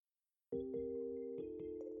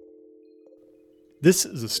This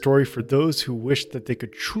is a story for those who wish that they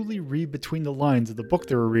could truly read between the lines of the book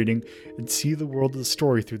they were reading and see the world of the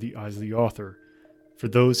story through the eyes of the author. For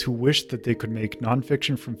those who wish that they could make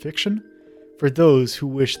nonfiction from fiction. For those who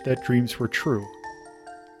wish that dreams were true.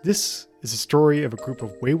 This is a story of a group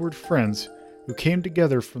of wayward friends who came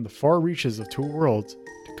together from the far reaches of two worlds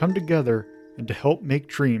to come together and to help make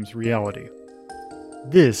dreams reality.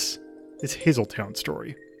 This is Hazeltown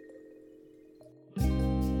Story.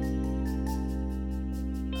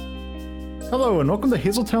 Hello and welcome to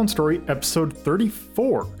Hazeltown Story episode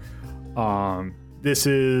 34. This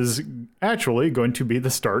is actually going to be the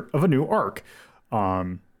start of a new arc.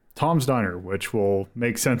 Tom's Diner, which will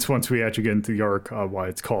make sense once we actually get into the arc, why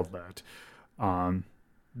it's called that.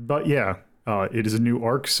 But yeah, it is a new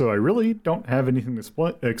arc, so I really don't have anything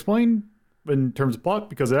to explain in terms of plot,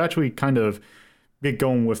 because it actually kind of get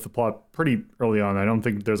going with the plot pretty early on. I don't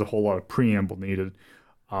think there's a whole lot of preamble needed,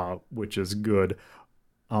 which is good.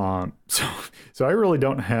 So I really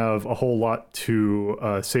don't have a whole lot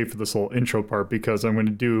to say for this little intro part, because I'm going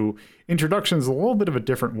to do introductions a little bit of a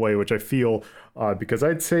different way, which I feel, because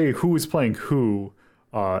I'd say who is playing who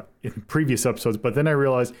in previous episodes, but then I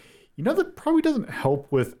realized, that probably doesn't help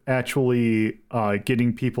with actually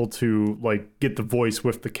getting people to get the voice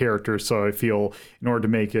with the character. So I feel in order to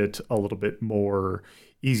make it a little bit more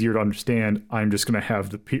easier to understand, I'm just going to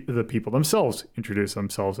have the people themselves introduce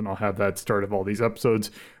themselves, and I'll have that start of all these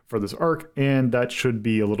episodes for this arc, and that should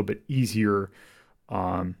be a little bit easier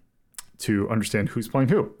to understand who's playing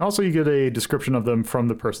who. Also, you get a description of them from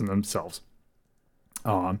the person themselves.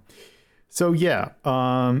 So yeah,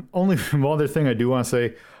 only one other thing I do want to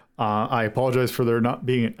say, I apologize for there not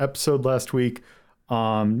being an episode last week,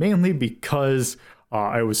 mainly because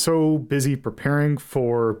I was so busy preparing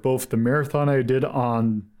for both the marathon I did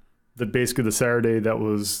on basically the Saturday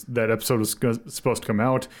that episode was supposed to come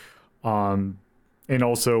out, and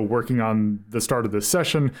also working on the start of this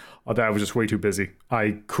session, that I was just way too busy.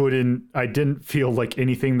 I didn't feel like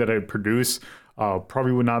anything that I'd produce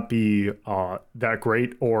probably would not be that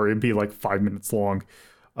great, or it'd be like 5 minutes long.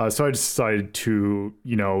 So I decided to,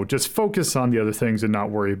 just focus on the other things and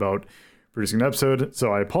not worry about producing an episode.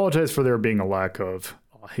 So I apologize for there being a lack of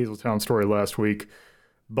Hazeltown Story last week,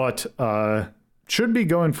 but should be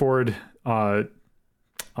going forward, going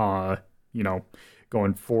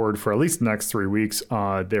forward for at least the next 3 weeks.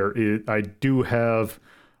 I do have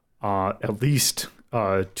at least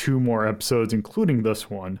 2 more episodes, including this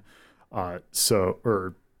one. It's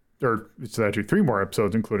actually 3 more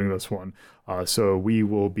episodes, including this one. So we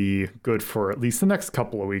will be good for at least the next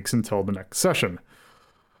couple of weeks until the next session.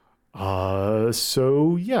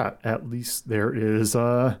 So yeah, at least there is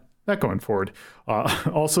that going forward.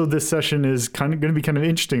 Also, this session is going to be kind of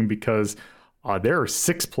interesting because there are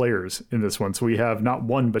 6 players in this one. So we have not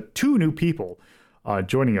 1, but 2 new people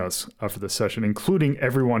joining us for this session, including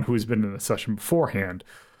everyone who has been in the session beforehand.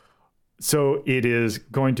 So it is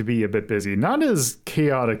going to be a bit busy. Not as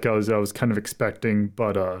chaotic as I was kind of expecting,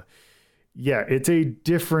 but yeah, it's a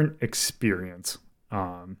different experience.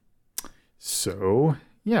 So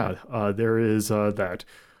yeah, there is that.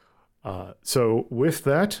 So with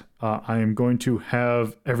that, I am going to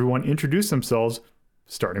have everyone introduce themselves,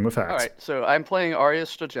 starting with Axe. All right, so I'm playing Arya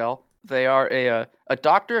Stagel. They are a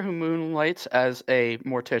doctor who moonlights as a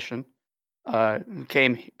mortician.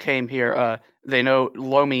 Came here. They know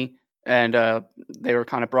Lomi, and they were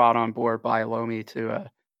kind of brought on board by Lomi to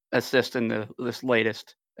assist in this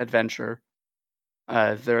latest adventure.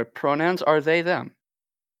 Their pronouns are they, them.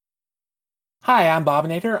 Hi, I'm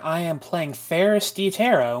Bobinator. I am playing Ferris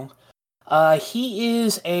Dietero. He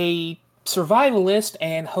is a survivalist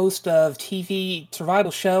and host of TV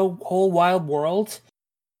survival show Whole Wild World.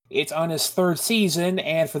 It's on his 3rd season,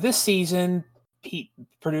 and for this season,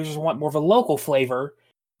 producers want more of a local flavor,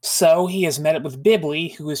 so he has met up with Bibley,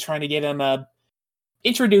 who is trying to get him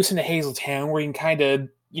introduced into Hazeltown, where he can kind of,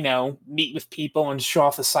 meet with people and show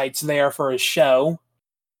off the sights there for his show.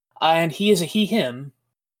 And he is a he/him.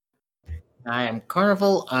 I am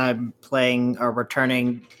Carnival. I'm playing a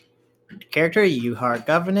returning character, Yuhar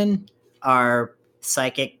Governan, our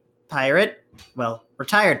psychic pirate. Well,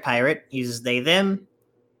 retired pirate. Uses they, them,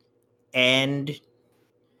 and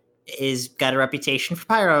is got a reputation for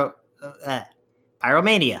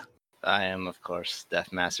pyromania. I am, of course,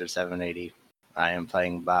 Deathmaster 780. I am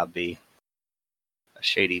playing Bob B, a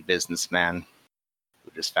shady businessman who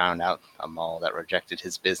just found out a mall that rejected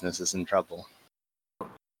his business is in trouble.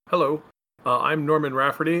 Hello. I'm Norman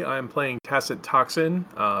Rafferty. I am playing Tacit Toxin,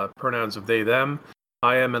 pronouns of they, them.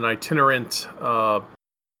 I am an itinerant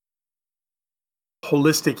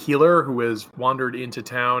holistic healer who has wandered into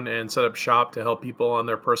town and set up shop to help people on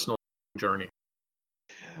their personal journey.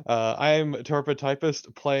 I'm Torpid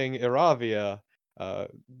Typist playing Iravia,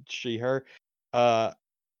 she, her,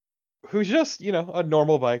 who's just, a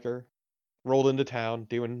normal biker, rolled into town,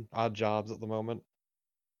 doing odd jobs at the moment.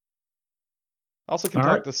 Also can All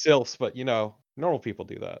talk right. to sylphs, but, normal people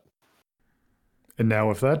do that. And now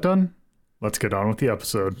with that done, let's get on with the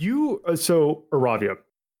episode. So Aravia.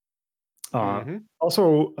 Mhm.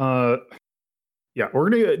 Also, we're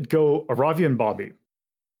going to go Aravia and Bobby.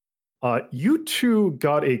 You two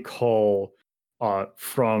got a call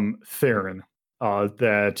from Theron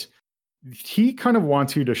that he kind of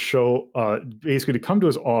wants you to show, basically to come to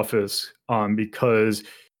his office because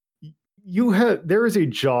there is a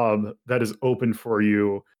job that is open for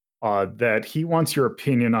you that he wants your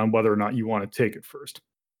opinion on whether or not you want to take it first.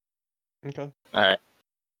 Okay. All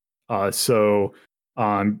right. So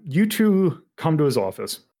you two come to his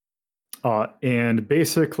office and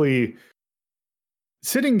basically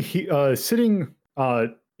you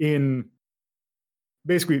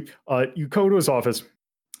go to his office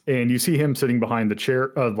and you see him sitting behind the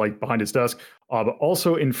chair, like behind his desk, but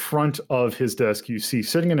also in front of his desk, you see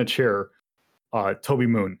sitting in a chair, Toby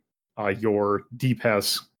Moon, your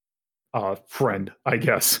DPass friend, I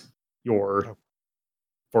guess,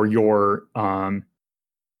 for your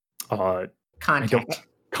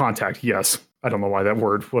contact. Yes, I don't know why that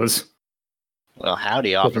word was. Well,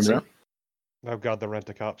 howdy, officer. I've got the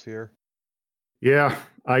rent-a-cops here. Yeah,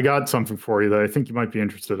 I got something for you that I think you might be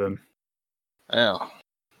interested in. Well,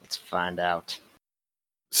 let's find out.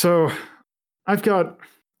 So, I've got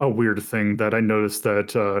a weird thing that I noticed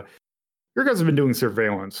that your guys have been doing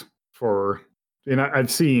surveillance for, and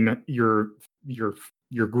I've seen your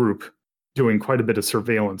group doing quite a bit of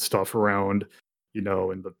surveillance stuff around, in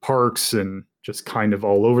the parks and just kind of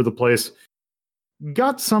all over the place.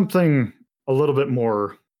 Got something a little bit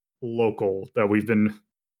more local that we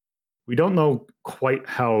don't know quite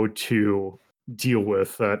how to deal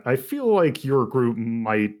with, that I feel like your group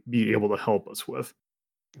might be able to help us with.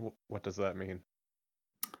 What does that mean?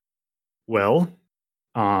 Well,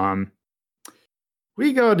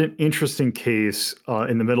 we got an interesting case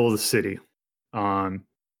in the middle of the city. Welcome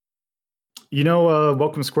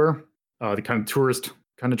Square, the kind of tourist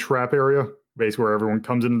kind of trap area, basically where everyone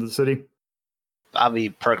comes into the city. Bobby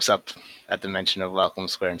perks up at the mention of Welcome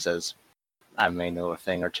Square and says, I may know a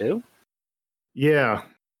thing or two. Yeah.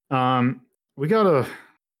 We got a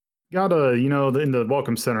in the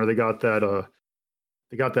Welcome Center, they got that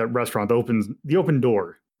restaurant, the open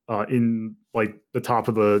door in like the top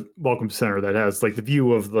of the Welcome Center that has like the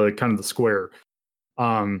view of the kind of the square.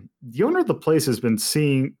 The owner of the place has been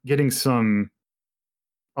getting some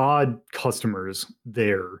odd customers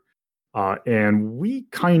there. And we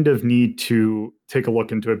kind of need to take a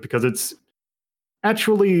look into it because it's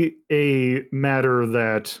actually a matter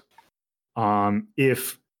that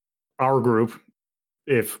if our group,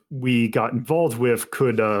 if we got involved with,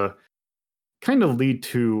 could kind of lead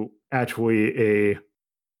to actually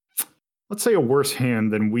let's say a worse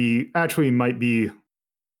hand than we actually might be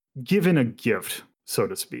given a gift, so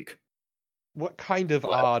to speak. What kind of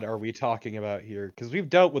odd are we talking about here? Because we've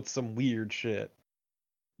dealt with some weird shit.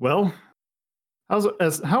 Well,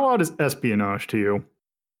 how odd is espionage to you?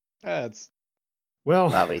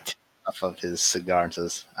 Bobby takes off of his cigar and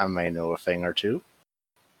says, I may know a thing or two.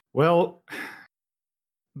 Well,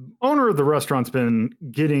 owner of the restaurant's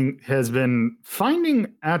has been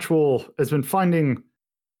finding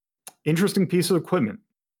interesting pieces of equipment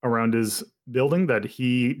around his building that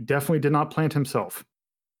he definitely did not plant himself.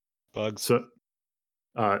 Bugs.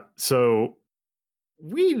 So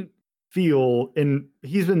we feel, and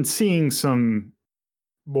he's been seeing some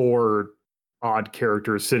more odd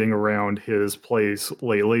characters sitting around his place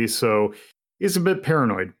lately, so he's a bit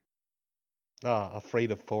paranoid.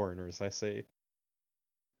 Afraid of foreigners, I see.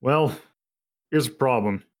 Well, here's the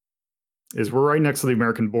problem, is we're right next to the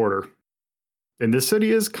American border. And this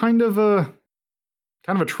city is kind of a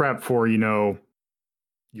trap for, your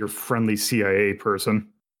friendly CIA person.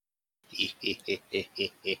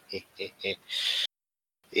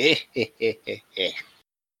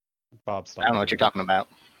 Bob, stop. I don't know what you're talking about.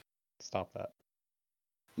 Stop that.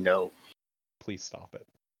 No. Please stop it.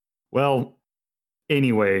 Well,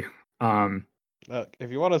 anyway, if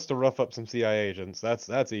you want us to rough up some CIA agents,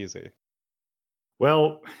 that's easy.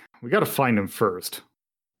 Well, we got to find them first.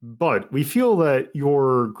 But we feel that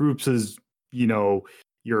your group's is,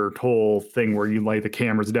 your whole thing where you lay the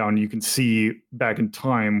cameras down and you can see back in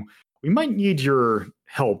time. We might need your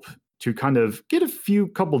help to kind of get a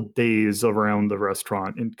couple days around the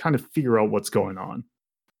restaurant and kind of figure out what's going on.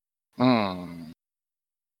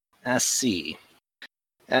 I see.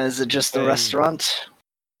 Is it just the restaurant?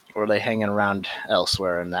 Or are they hanging around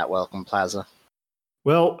elsewhere in that Welcome Plaza?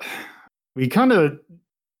 Well, we kind of,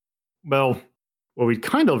 well, what we'd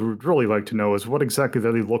kind of would really like to know is what exactly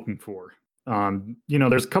they're looking for.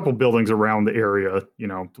 There's a couple buildings around the area,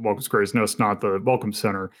 the Welcome Squares. No, it's not the Welcome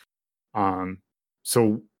Center.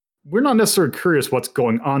 So we're not necessarily curious what's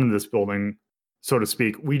going on in this building, so to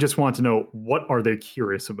speak. We just want to know, what are they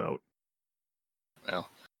curious about? Well,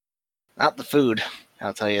 not the food,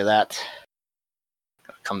 I'll tell you that.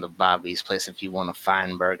 Come to Bobby's place if you want a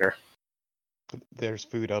fine burger. There's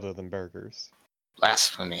food other than burgers.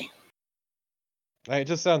 Blasphemy. It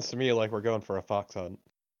just sounds to me like we're going for a fox hunt.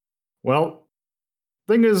 Well,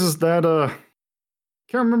 thing is that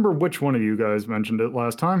can't remember which one of you guys mentioned it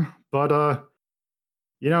last time, but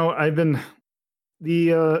I've been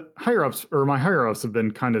the higher ups, or my higher ups have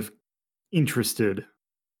been kind of interested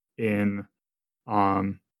in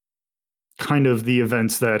kind of the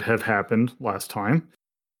events that have happened last time.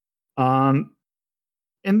 And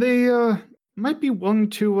they might be willing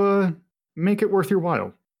to make it worth your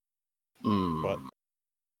while. What?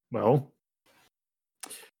 Well,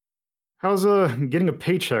 how's getting a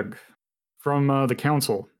paycheck from the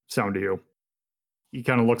council sound to you? He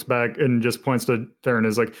kind of looks back and just points to Theron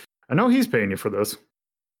and is like, I know he's paying you for this,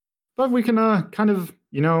 but we can kind of,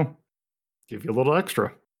 give you a little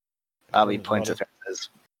extra. Bobby points at Theron and says,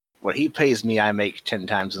 what he pays me, I make 10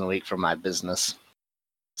 times in a week for my business.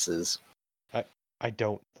 This is... I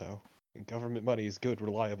don't, though. Government money is good,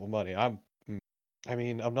 reliable money. I'm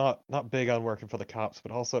not big on working for the cops,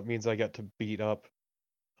 but also it means I get to beat up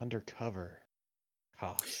undercover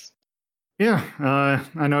cops. Yeah,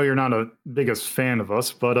 I know you're not a biggest fan of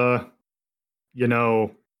us, but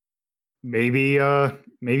maybe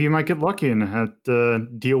you might get lucky and have to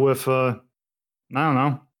deal with I don't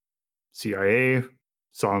know, CIA,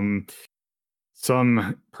 some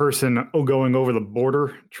person going over the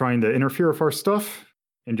border trying to interfere with our stuff,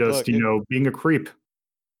 and just being a creep.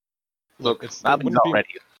 Look, Bobby's already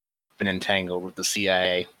been entangled with the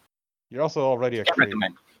CIA. You're also already a Can't creep.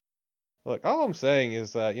 recommend. Look, all I'm saying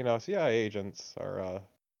is that, CIA agents are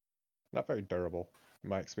not very durable, in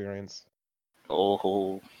my experience.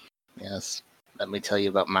 Oh, yes. Let me tell you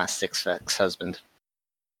about my six-ex husband.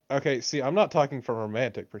 Okay, see, I'm not talking from a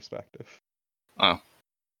romantic perspective. Oh.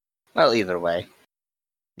 Well, either way.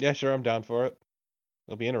 Yeah, sure, I'm down for it.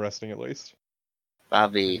 It'll be interesting, at least.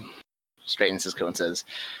 Bobby straightens his coat and says,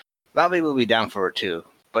 Bobby will be down for it too,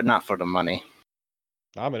 but not for the money.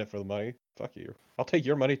 I'm in it for the money. Fuck you. I'll take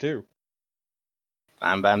your money, too.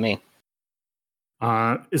 Fine by me.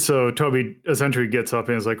 So Toby essentially gets up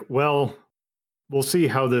and is like, well, we'll see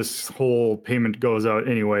how this whole payment goes out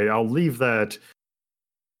anyway. I'll leave that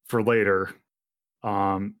for later.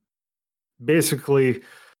 Basically,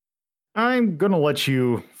 I'm going to let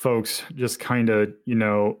you folks just kind of,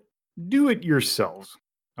 do it yourselves.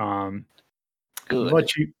 Good.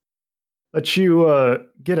 Let you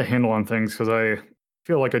get a handle on things, because I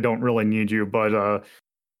feel like I don't really need you, but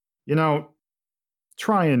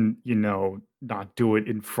try and not do it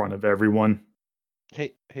in front of everyone.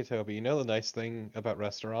 Hey Toby, you know the nice thing about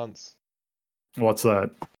restaurants? What's that?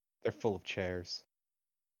 They're full of chairs.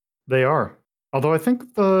 They are. Although I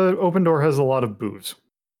think the open door has a lot of booze,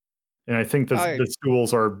 and I think the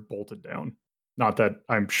stools are bolted down. Not that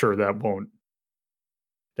I'm sure that won't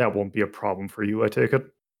be a problem for you, I take it.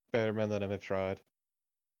 Better men than have tried.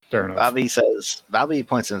 Fair enough. Bobby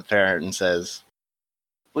points at Ferret and says,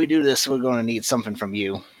 if we do this, we're going to need something from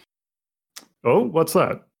you. Oh, what's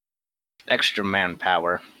that? Extra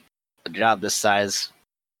manpower. A job this size,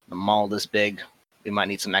 the mall this big, we might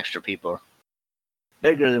need some extra people.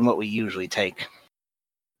 Bigger than what we usually take.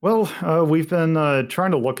 Well, we've been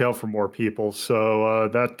trying to look out for more people, so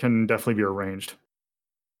that can definitely be arranged.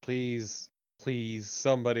 Please,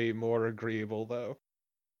 somebody more agreeable, though.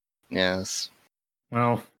 Yes.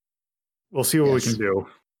 Well, we'll see what we can do.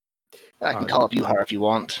 I can call up Yuhar if you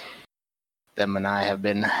want. Them and I have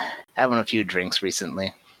been having a few drinks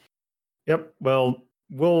recently. Yep. Well,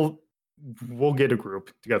 we'll get a group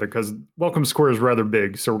together, because Welcome Square is rather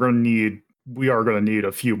big, so we are going to need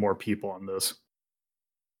a few more people on this.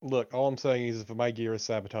 Look, all I'm saying is if my gear is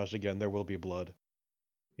sabotaged again, there will be blood.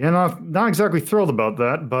 Yeah, not exactly thrilled about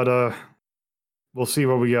that, but we'll see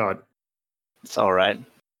what we got. It's all right.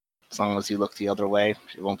 As long as you look the other way,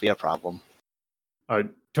 it won't be a problem.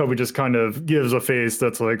 Toby just kind of gives a face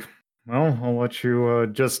that's like, well, I'll let you I'll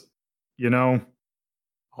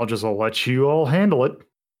let you all handle it.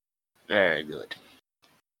 Very good.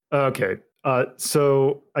 Okay.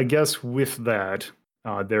 So I guess with that,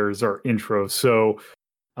 there's our intro. So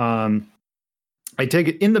I take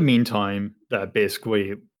it in the meantime that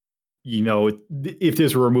basically if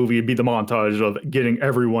this were a movie, it'd be the montage of getting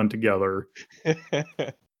everyone together.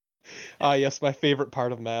 Ah, yes, my favorite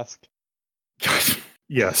part of Mask.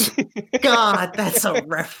 Yes. God, that's a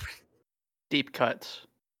reference. Deep cuts.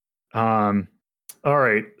 All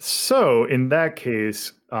right. So in that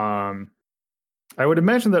case, I would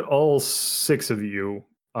imagine that all 6 of you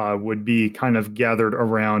would be kind of gathered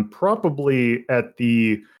around, probably at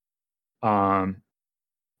the. That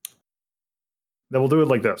we'll do it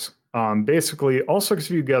like this. Basically, all 6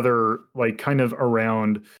 of you gather like kind of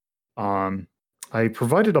around. I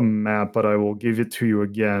provided a map, but I will give it to you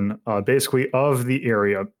again. Basically, of the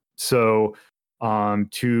area. So,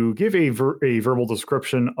 to give a verbal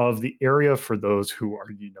description of the area for those who are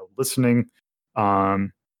listening. Let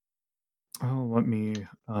me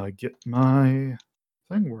get my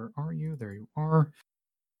thing. Where are you? There you are.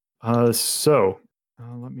 So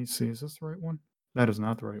let me see. Is this the right one? That is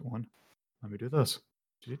not the right one. Let me do this.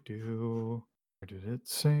 Where did it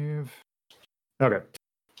save? Okay.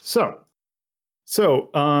 So,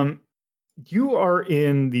 you are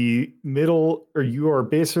in the middle, or you are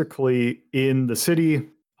basically in the city,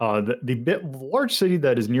 the large city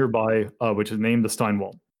that is nearby, which is named the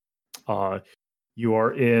Steinwald. You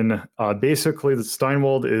are in basically the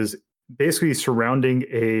Steinwald is basically surrounding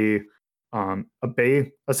a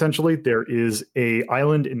bay. Essentially, there is a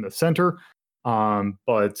island in the center,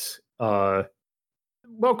 but the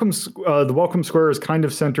Welcome Square is kind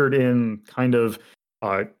of centered in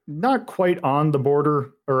not quite on the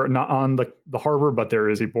border, or not on the harbor, but there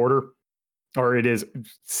is a border, or it is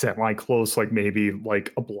semi-close, like maybe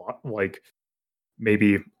like a block, like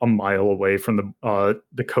maybe a mile away from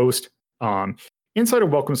the coast. Inside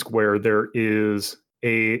of Welcome Square, there is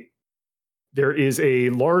a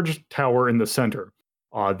large tower in the center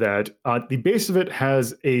that the base of it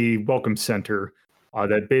has a welcome center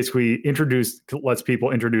that basically lets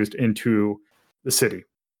people introduced into the city.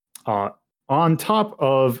 On top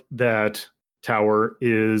of that tower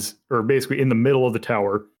or basically in the middle of the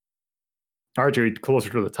tower, or actually closer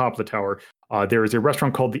to the top of the tower, there is a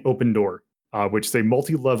restaurant called the Open Door, which is a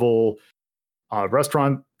multi-level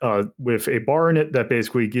restaurant with a bar in it that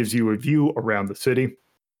basically gives you a view around the city.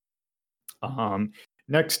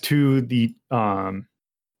 Next to the, I'll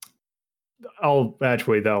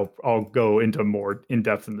go into more in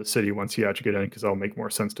depth in the city once you actually get in, because that'll make more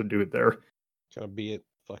sense to do it there. Gonna be at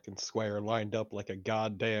fucking Square lined up like a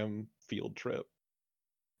goddamn field trip.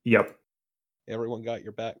 Yep. Everyone got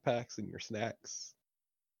your backpacks and your snacks.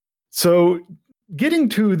 So getting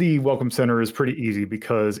to the Welcome Center is pretty easy,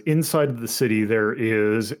 because inside of the city there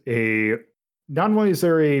is not only is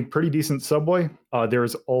there a pretty decent subway,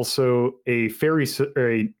 there's also a ferry,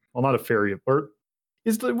 not a ferry, or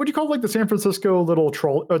what do you call it, like the San Francisco little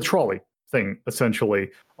trolley thing, essentially,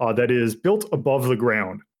 that is built above the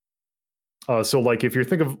ground. So like if you're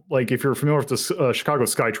familiar with the Chicago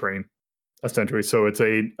SkyTrain, essentially, so it's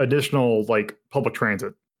a additional like public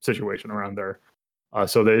transit situation around there.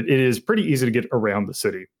 So that it is pretty easy to get around the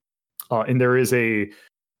city. And there is a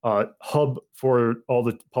hub for all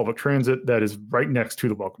the public transit that is right next to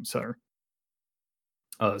the Welcome Center.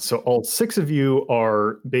 So all 6 of you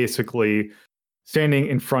are basically standing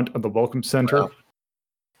in front of the Welcome Center. Well,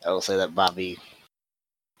 I will say that Bobby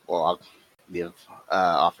will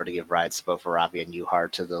offer to give rides to both Aravi and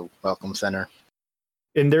Yuhar to the Welcome Center.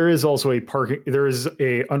 And there is also a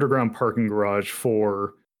underground parking garage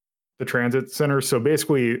for the transit center. So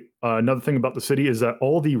basically, another thing about the city is that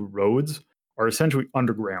all the roads are essentially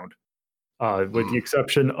underground, with the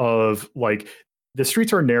exception of like the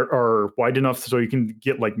streets are wide enough so you can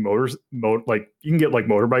get like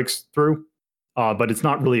motorbikes through, but it's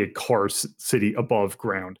not really a car city above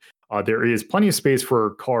ground. There is plenty of space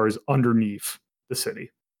for cars underneath the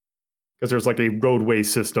city, because there's like a roadway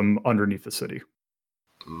system underneath the city.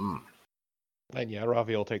 And yeah,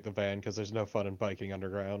 Ravi will take the van because there's no fun in biking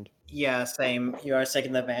underground. Yeah, same. You are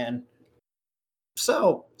taking the van.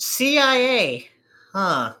 So, CIA.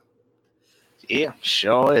 Huh. Yeah,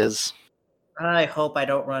 sure is. I hope I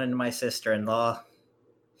don't run into my sister-in-law.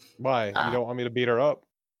 Why? You don't want me to beat her up?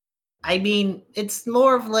 I mean, it's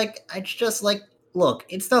more of like, it's just like, look,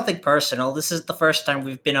 it's nothing personal. This is the first time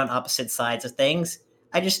we've been on opposite sides of things.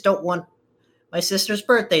 I just don't want... My sister's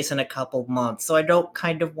birthday's in a couple months, so I don't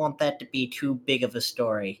kind of want that to be too big of a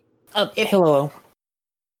story. Hello.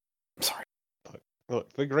 Sorry.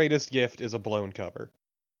 Look, the greatest gift is a blown cover.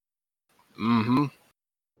 Mm-hmm.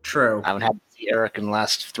 True. I haven't had to see Eric in the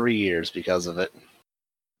last 3 years because of it.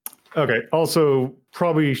 Okay. Also,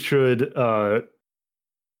 probably should.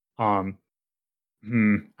 I'm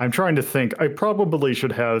trying to think. I probably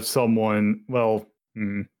should have someone. Well,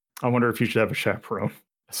 I wonder if you should have a chaperone,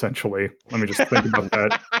 essentially. Let me just think about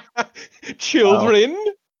that. Children.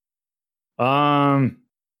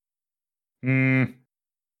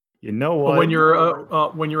 You know what?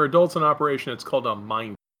 But when you're adults in operation, it's called a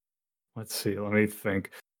mind. Let's see. Let me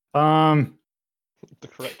think. The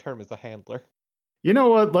correct term is a handler. You know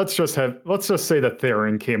what? Let's just say that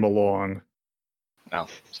Theron came along. No,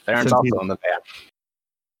 Theron's Since also he- in the band.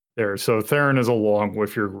 There, so Theron is along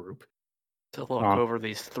with your group. To look over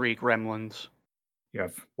these 3 gremlins. Yeah,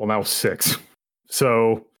 well now 6.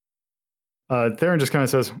 So Theron just kind of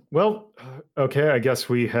says, "Well, okay, I guess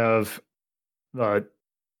we have. I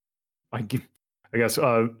guess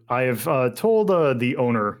I have told the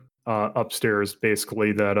owner upstairs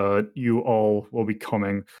basically that you all will be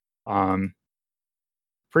coming.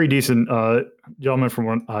 Pretty decent gentleman from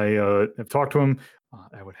what I have talked to him.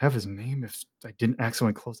 I would have his name if I didn't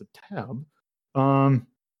accidentally close the tab.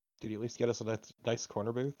 Did you at least get us a nice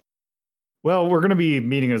corner booth? Well, we're going to be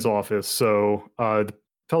meeting in his office. So the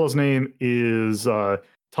fellow's name is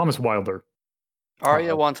Thomas Wilder.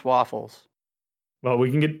 Arya wants waffles. Well,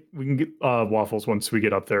 we can get waffles once we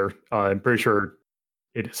get up there. I'm pretty sure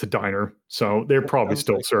it is a diner, so they're probably sounds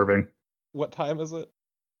still like- serving. What time is it?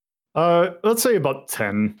 Let's say about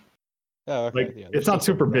 10. Oh, okay. Like yeah, it's they're not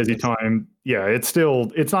still super serving busy breakfast. time. Yeah,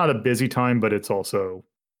 it's not a busy time, but it's also,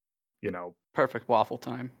 Perfect waffle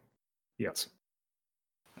time. yes.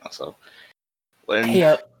 Also, when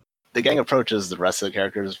Hey, the gang approaches the rest of the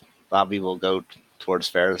characters, Bobby will go towards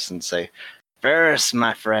Ferris and say, "Ferris,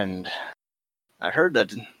 my friend, I heard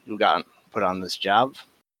that you got put on this job."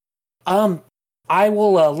 I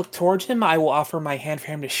will look towards him. I will offer my hand for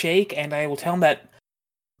him to shake, and I will tell him that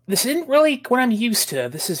this isn't really what I'm used to.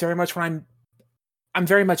 This is very much what I'm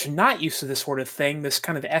very much not used to this sort of thing, this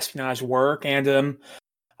kind of espionage work, and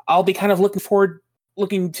I'll be kind of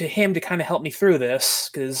looking to him to kind of help me through this,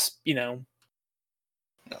 because,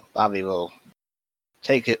 Bobby will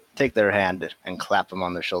take their hand and clap them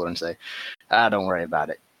on their shoulder and say, "Don't worry about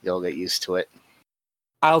it. You'll get used to it."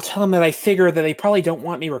 I'll tell him that I figure that they probably don't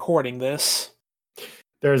want me recording this.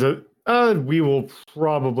 There's we will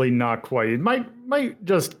probably not quite. It might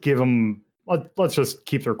just give them. Let's just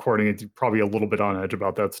keep the recording. It's probably a little bit on edge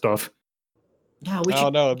about that stuff. Yeah, we Oh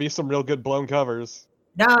should. no, it'd be some real good blown covers.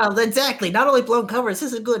 No, exactly. Not only blown covers,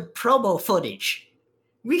 this is good promo footage.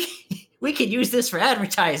 We could use this for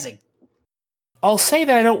advertising. I'll say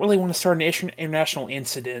that I don't really want to start an international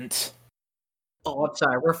incident. Oh, I'm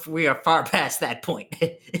sorry. We are far past that point.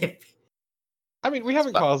 I mean, we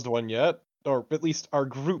haven't Bob- caused one yet, or at least our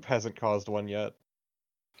group hasn't caused one yet.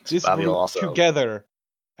 This Bobby will group also together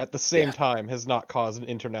at the same Yeah. time has not caused an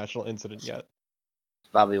international incident yet.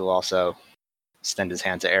 Bobby will also extend his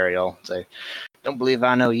hand to Ariel and say, "Don't believe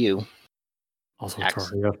I know you." Also,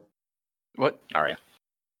 Axe. Taria. What? Arya.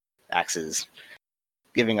 Axe is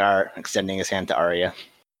extending his hand to Arya.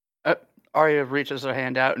 Arya reaches her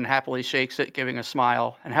hand out and happily shakes it, giving a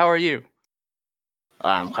smile. And how are you?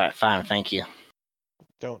 "I'm quite fine, thank you."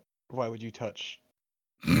 Don't. Why would you touch?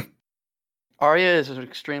 Arya is an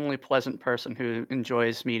extremely pleasant person who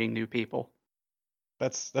enjoys meeting new people.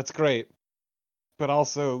 That's great, but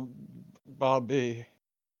also, Bobby.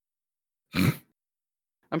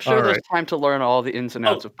 I'm sure All there's right. time to learn all the ins and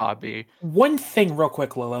outs of Bob B. One thing real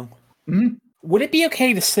quick, Lolo. Mhm. Would it be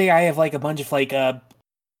okay to say I have a bunch of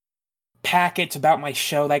packets about my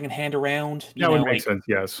show that I can hand around? That would make sense.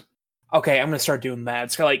 Yes. Okay, I'm gonna start doing that.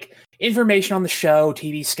 It's got information on the show,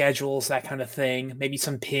 TV schedules, that kind of thing. Maybe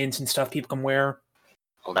some pins and stuff people can wear.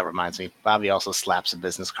 Well, that reminds me. Bobby also slaps a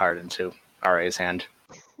business card into Arya's hand.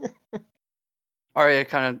 Arya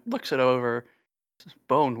kind of looks it over. It's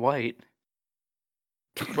bone white.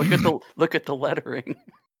 Look at the lettering.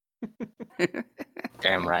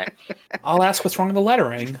 Damn right. I'll ask what's wrong with the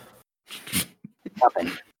lettering.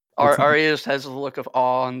 Nothing. Arya just has a look of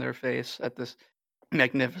awe on their face at this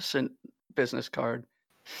magnificent business card.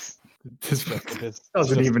 This It's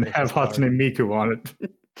doesn't just even a have card. Hatsune Miku on it.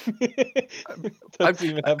 Doesn't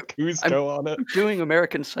even have Kuzco on it. I'm doing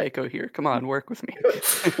American Psycho here. Come on, work with me.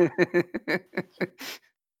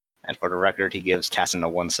 And for the record, he gives Tassin a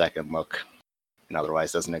 1-second look, and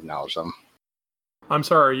otherwise doesn't acknowledge them. I'm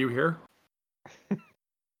sorry, are you here?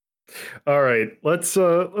 All right, let's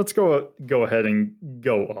go ahead and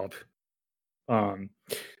go up.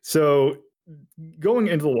 So going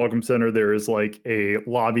into the welcome center, there is a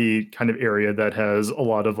lobby kind of area that has a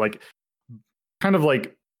lot of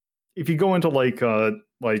if you go into the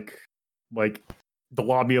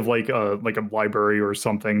lobby of a library or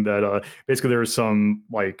something, that basically there's some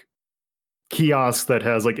kiosk that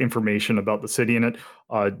has information about the city in it.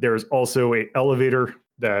 There's also a elevator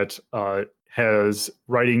that has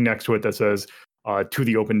writing next to it that says to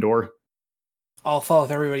the open door. I'll follow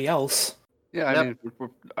with everybody else. Yeah, I Yep. mean,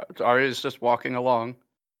 Arya's just walking along.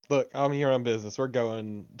 Look, I'm here on business. We're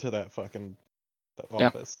going to that fucking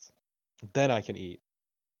office. Then I can eat.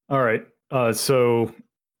 All right. So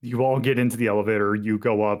you all get into the elevator. You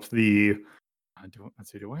go up the.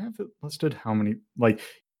 Let's see. Do I have it listed? How many? Like,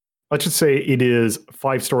 let's just say it is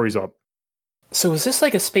 5 stories up. So is this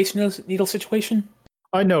like a Space Needle situation?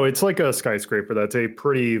 I know it's like a skyscraper. That's a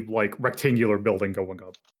pretty like rectangular building going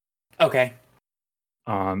up. Okay.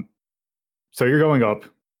 So you're going up,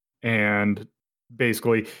 and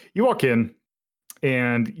basically you walk in,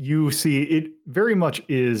 and you see it very much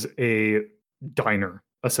is a diner.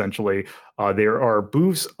 Essentially, there are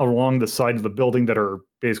booths along the side of the building that are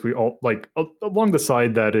basically all like along the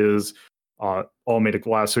side that is all made of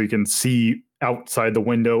glass, so you can see outside the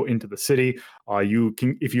window into the city. You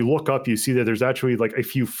can, if you look up, you see that there's actually like a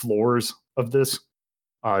few floors of this,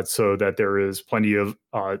 so that there is plenty of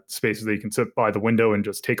spaces that you can sit by the window and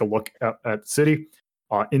just take a look at the city.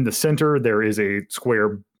 In the center, there is a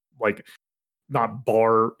square, like not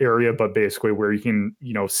bar area, but basically where you can,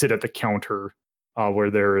 sit at the counter,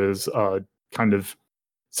 where there is kind of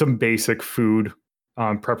some basic food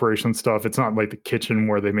preparation stuff. It's not like the kitchen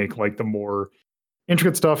where they make like the more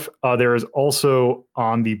intricate stuff. There is also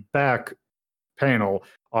on the back panel,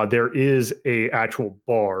 there is a actual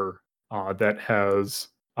bar that has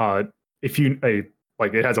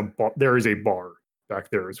it has a bar. There is a bar back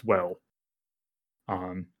there as well.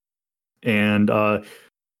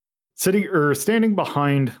 Sitting or standing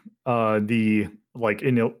behind the like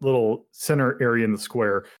in a little center area in the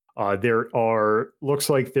square, looks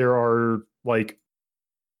like there are like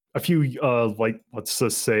a few like let's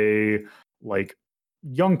just say like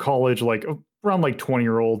young college, like around like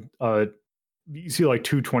 20-year-old. You see like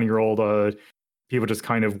 2 20-year-old people just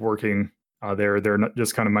kind of working there. They're not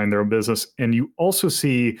just kind of mind their own business. And you also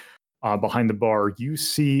see behind the bar, you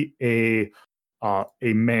see a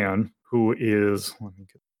man who is, let me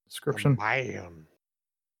get the description.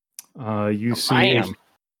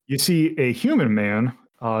 You see a human man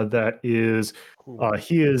that is Cool.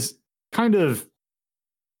 he is kind of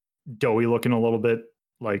doughy looking a little bit.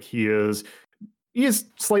 Like he is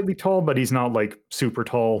slightly tall, but he's not like super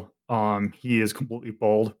tall. He is completely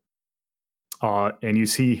bald. And you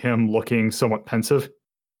see him looking somewhat pensive,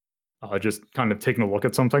 just kind of taking a look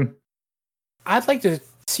at something. I'd like to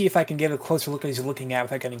see if I can get a closer look at what he's looking at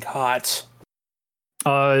without getting caught.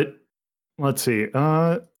 Let's see.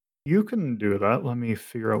 You can do that. Let me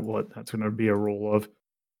figure out what that's going to be a roll of.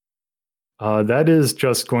 That is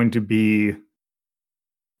just going to be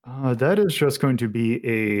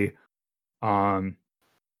a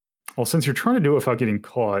well, since you're trying to do it without getting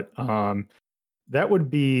caught, that would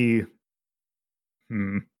be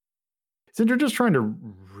since you're just trying to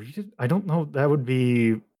read it, I don't know, that would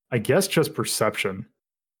be, I guess, just perception.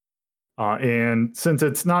 And since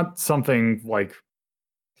it's not something like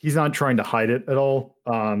he's not trying to hide it at all,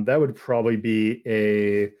 that would probably be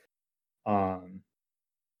a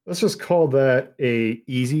let's just call that a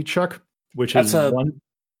easy check, which That's is a- 1.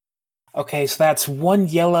 Okay, so that's 1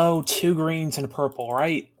 yellow, 2 greens, and a purple,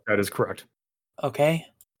 right? That is correct. Okay.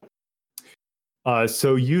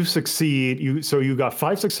 So you succeed. You got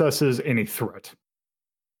 5 successes and a threat.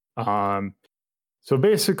 So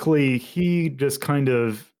basically, he just kind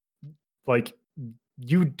of like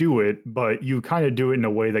you do it, but you kind of do it in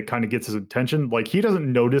a way that kind of gets his attention. Like he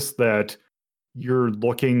doesn't notice that you're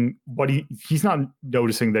looking, but he's not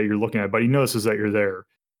noticing that you're looking at it, but he notices that you're there.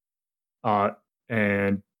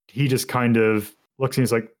 And he just kind of looks and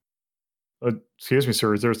he's like, "Excuse me,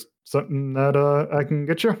 sir, is there something that I can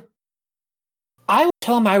get you?" I would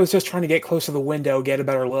tell him I was just trying to get close to the window, get a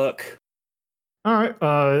better look. All right.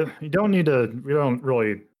 You don't need to. We don't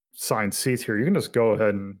really sign seats here. You can just go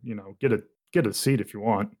ahead and get a seat if you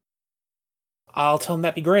want. I'll tell him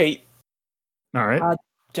that'd be great. All right.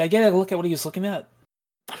 Did I get a look at what he was looking at?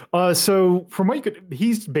 So from what you could,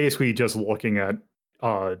 he's basically just looking at.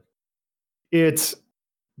 It's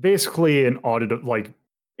basically an audit of like.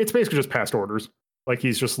 It's basically just past orders. Like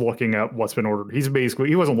he's just looking at what's been ordered.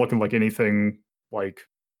 He wasn't looking like anything like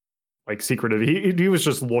secretive. He was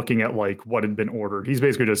just looking at like what had been ordered. He's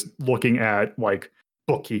basically just looking at like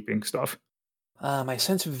bookkeeping stuff. My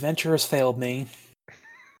sense of adventure has failed me.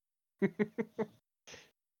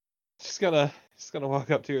 Just gonna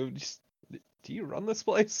walk up to him. Do you run this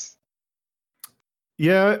place?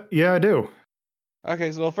 Yeah, I do.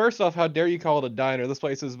 Okay, so first off, how dare you call it a diner? This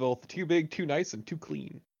place is both too big, too nice, and too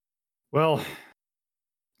clean. Well,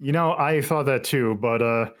 I thought that too,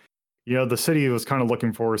 but the city was kind of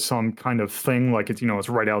looking for some kind of thing, like it's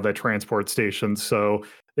right out of that transport station. So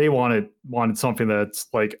they wanted something that's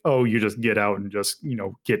like, oh, you just get out and just,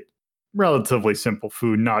 get relatively simple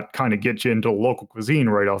food, not kind of get you into local cuisine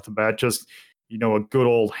right off the bat. Just, a good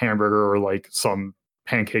old hamburger or like some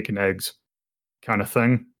pancake and eggs kind of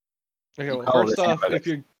thing. Okay, well, Oh, first this off, hamburger. if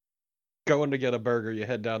you're going to get a burger, you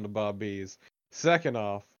head down to Bob B's. Second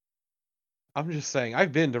off, I'm just saying,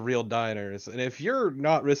 I've been to real diners, and if you're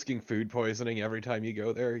not risking food poisoning every time you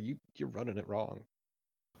go there, you're running it wrong.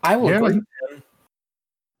 I will Yeah. agree with him.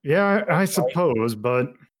 Yeah, I suppose,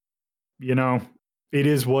 but it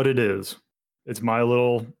is what it is. It's my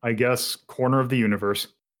little, I guess, corner of the universe.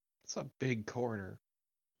 It's a big corner.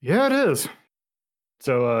 Yeah, it is.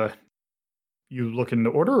 So, you looking to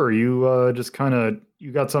order, or you just kind of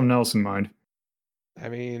you got something else in mind? I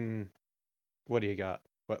mean, what do you got?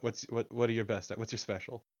 What are your best at? What's your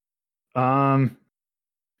special?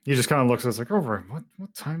 He just kind of looks at us like, oh, right,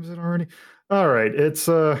 what time is it already? All right, it's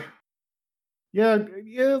yeah,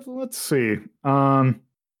 let's see.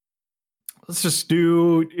 Let's just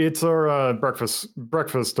do it's our breakfast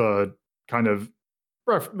kind of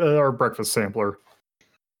our breakfast sampler.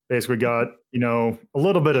 Basically got, a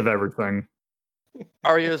little bit of everything.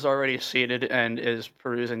 Arya is already seated and is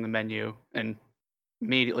perusing the menu and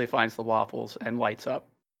immediately finds the waffles and lights up.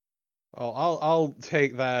 Oh, I'll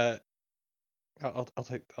take that. I'll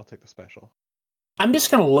take the special. I'm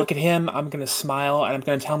just gonna look at him, I'm gonna smile, and I'm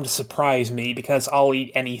gonna tell him to surprise me because I'll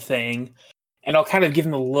eat anything. And I'll kind of give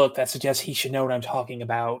him a look that suggests he should know what I'm talking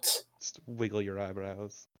about. Just wiggle your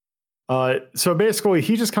eyebrows. So basically,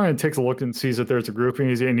 he just kind of takes a look and sees that there's a group, and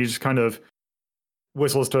he just kind of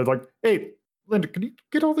whistles to like, "Hey, Linda, can you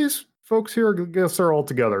get all these folks here? I guess they're all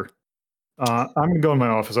together. I'm gonna go in my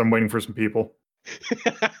office. I'm waiting for some people."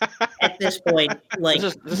 At this point, like,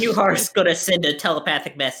 This is- Yuhar's gonna send a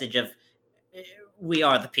telepathic message of, we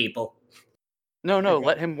are the people. No, Okay.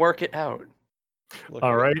 let him work it out. Look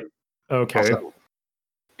All at right. Okay. Also,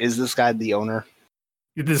 is this guy the owner?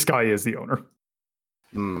 This guy is the owner.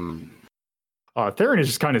 Hmm. Theron is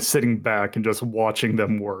just kind of sitting back and just watching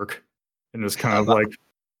them work, and just kind of like,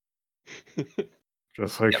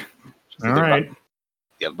 just like, Yep. all right.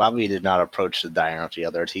 Yeah, Bobby did not approach the diner with the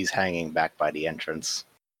others. He's hanging back by the entrance.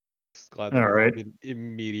 Just glad All they're all right. been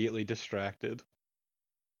immediately distracted.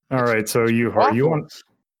 All right. So you want? Waffles.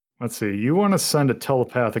 Let's see. You want to send a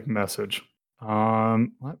telepathic message.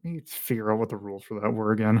 Let me figure out what the rules for that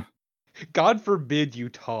were again. God forbid you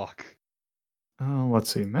talk.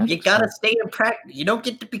 Let's see. You Magic gotta Sword. stay in practice. You don't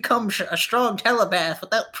get to become a strong telepath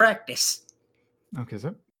without practice. Okay, is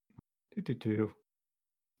that? Do.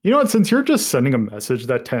 You know what? Since you're just sending a message,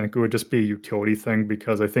 that technically would just be a utility thing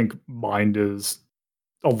because I think mind is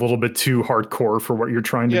a little bit too hardcore for what you're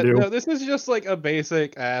trying Yeah, to do. no, this is just like a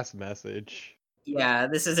basic ass message. Yeah,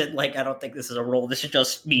 this isn't like, I don't think this is a role. This is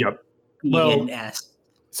just me Yep. being Well, an ass.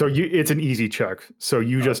 So it's an easy check. So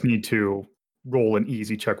you just need to roll an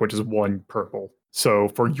easy check, which is 1 purple.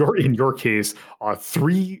 So in your case,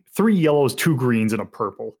 3 yellows, 2 greens, and a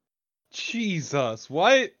purple. Jesus,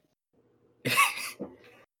 what?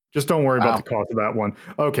 Just don't worry Wow. about the cost of that one.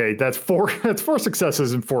 Okay, that's 4 that's 4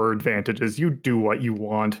 successes and 4 advantages. You do what you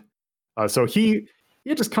want. So he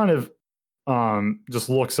just kind of just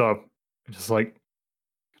looks up and just like,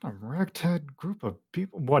 a ragtag group of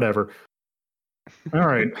people, whatever. All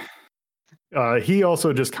right. He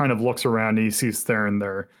also just kind of looks around and he sees Theron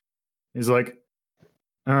there. He's like,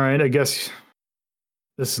 all right, I guess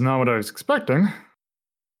this is not what I was expecting,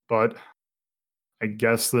 but I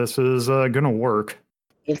guess this is gonna work.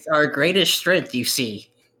 It's our greatest strength, you see.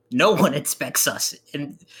 No one expects us.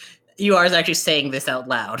 And Yuhar is actually saying this out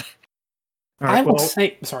loud. All I right, will well,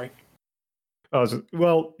 say, sorry.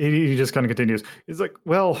 he just kind of continues. He's like,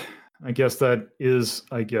 well, I guess that is,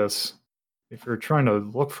 if you're trying to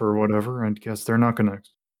look for whatever, I guess they're not going to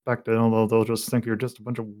expect it, although they'll just think you're just a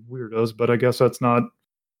bunch of weirdos. But I guess that's not,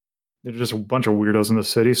 they're just a bunch of weirdos in the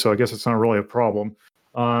city, so I guess it's not really a problem.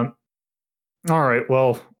 All right,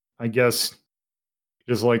 well, I guess,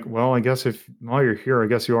 just like, well, I guess if while you're here, I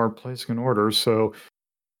guess you are placing an order, so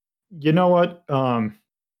you know what?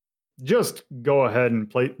 Just go ahead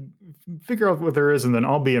and figure out what there is, and then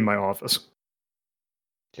I'll be in my office.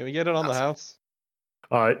 Can we get it on the house?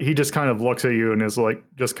 He just kind of looks at you and is like,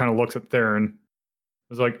 just kind of looks at Theron.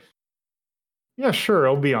 Is like, yeah, sure,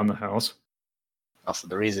 I'll be on the house. Also,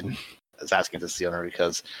 the reason I was asking this to the owner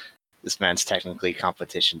because this man's technically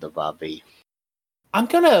competition to Bobby. I'm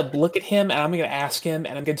gonna look at him and I'm gonna ask him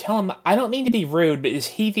and I'm gonna tell him, I don't mean to be rude, but is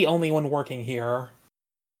he the only one working here?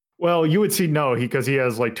 Well, you would see no, because he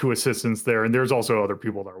has like 2 assistants there, and there's also other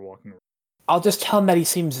people that are walking around. I'll just tell him that he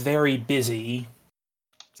seems very busy.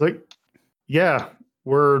 It's like, yeah,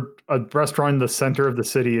 we're a restaurant in the center of the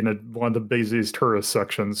city in one of the busiest tourist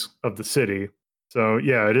sections of the city. So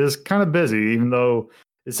yeah, it is kind of busy, even though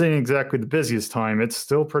it's ain't exactly the busiest time. It's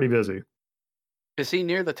still pretty busy. Is he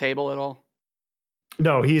near the table at all?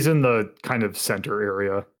 No, he's in the kind of center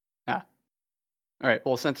area. All right.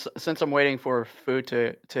 Well, since I'm waiting for food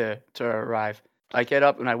to arrive, I get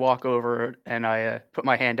up and I walk over and I put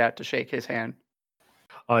my hand out to shake his hand.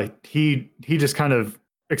 He just kind of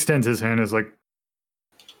extends his hand as like,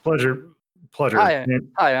 pleasure. Hi,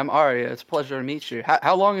 I'm Arya. It's a pleasure to meet you.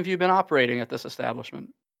 How long have you been operating at this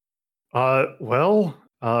establishment? Well,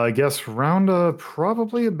 I guess around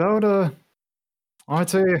probably about I'd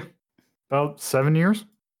say about 7 years,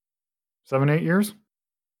 7-8 years.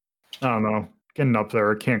 I don't know, getting up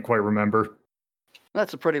there. I can't quite remember.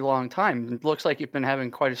 That's a pretty long time. It looks like you've been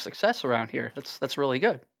having quite a success around here. That's really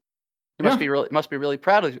good. You must be really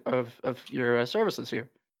proud of your services here.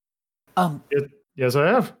 Yes, I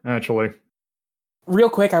have actually. Real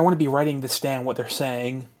quick, I want to be writing this down, what they're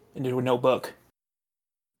saying, into a notebook.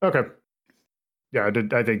 Okay. Yeah,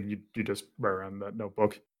 I think you just write around that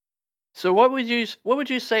notebook. So what would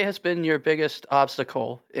you say has been your biggest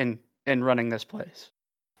obstacle in running this place?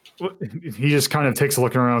 He just kind of takes a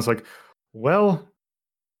look around. It's like, well,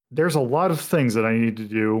 there's a lot of things that I need to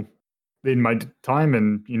do in my time,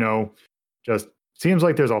 and just seems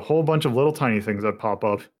like there's a whole bunch of little tiny things that pop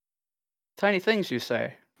up. Tiny things, you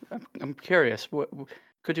say? I'm curious.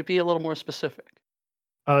 Could you be a little more specific?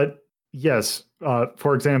 Yes.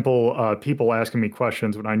 For example, people asking me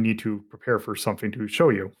questions when I need to prepare for something to show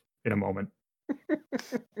you in a moment.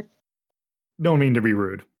 Don't mean to be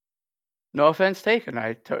rude. No offense taken.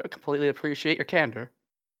 I completely appreciate your candor.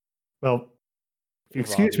 Well, if you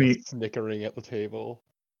excuse me, snickering at the table.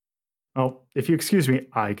 Well, if you excuse me,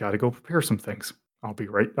 I gotta go prepare some things. I'll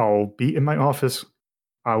be in my office.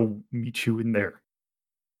 I'll meet you in there.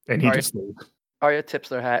 And he just leaves. Arya tips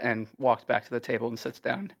their hat and walks back to the table and sits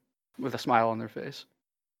down with a smile on their face.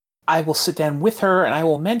 I will sit down with her and I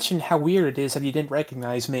will mention how weird it is that you didn't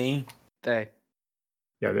recognize me. They.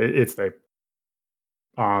 Yeah, it's they.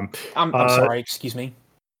 I'm sorry, excuse me.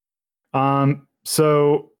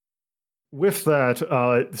 So with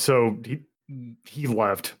that, so he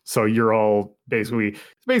left. So you're all basically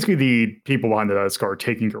the people behind the desk are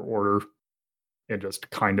taking your order and just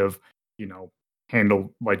kind of,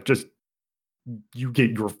 handle like just you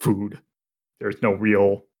get your food. There's no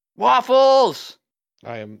real waffles.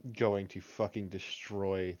 I am going to fucking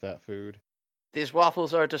destroy that food. These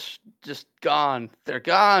waffles are just gone. They're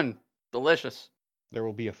gone. Delicious. There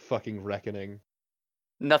will be a fucking reckoning.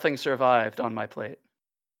 Nothing survived on my plate.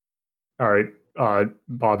 All right,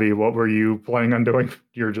 Bobby, what were you planning on doing?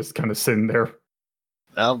 You're just kind of sitting there.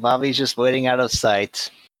 Well, Bobby's just waiting out of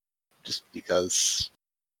sight, just because.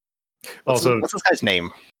 What's this guy's name?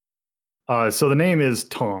 So the name is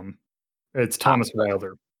Tom. It's Thomas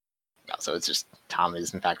Wilder. Oh, so it's just Tom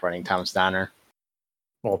is in fact running Tom's Diner.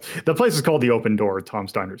 Well, the place is called The Open Door.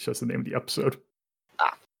 Tom's Diner is just the name of the episode.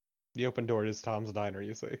 The Open Door is Tom's Diner,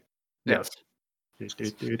 you see. Yes.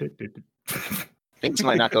 Things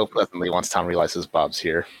might not go pleasantly once Tom realizes Bob's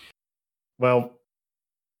here. Well,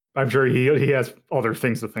 I'm sure he has other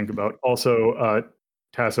things to think about. Also,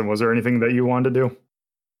 Tassin, was there anything that you wanted to do?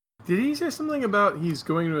 Did he say something about he's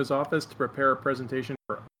going to his office to prepare a presentation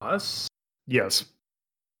for us? Yes.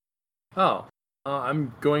 Oh,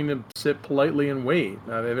 I'm going to sit politely and wait.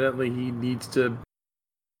 Evidently, he needs to.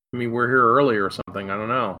 I mean, we're here early or something. I don't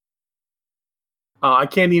know. I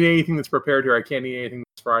can't eat anything that's prepared here. I can't eat anything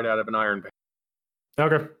that's fried out of an iron pan.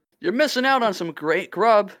 Okay. You're missing out on some great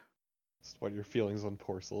grub. That's what your feelings on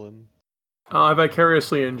porcelain. I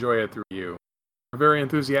vicariously enjoy it through you. You're very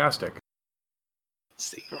enthusiastic.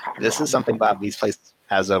 See, this is something Bobby's place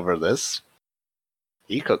has over this.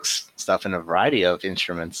 He cooks stuff in a variety of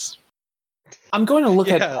instruments. I'm going to look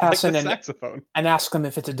at Tassin saxophone and ask them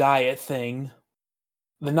if it's a diet thing.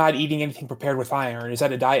 They're not eating anything prepared with iron. Is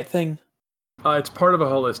that a diet thing? It's part of a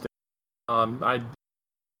holistic. I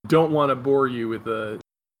don't want to bore you with the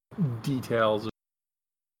details of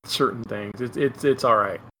certain things. It's all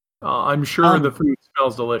right. I'm sure the food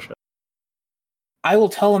smells delicious. I will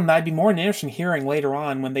tell them that I'd be more interested in hearing later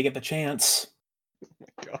on when they get the chance. Oh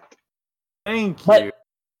my god. Thank But you.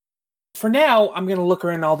 for now, I'm going to look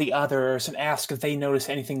around all the others and ask if they notice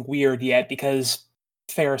anything weird yet, because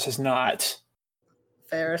Ferris has not.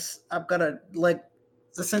 Ferris, I'm gonna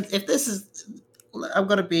if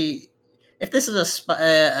this is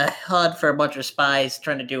a HUD for a bunch of spies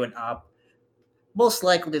trying to do an op, most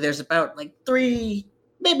likely there's about 3,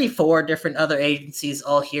 maybe 4 different other agencies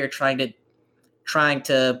all here trying to trying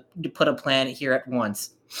to put a plan here at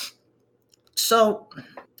once. So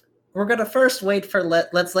we're gonna first wait for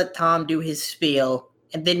let's let Tom do his spiel,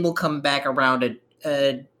 and then we'll come back around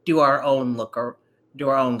and do our own look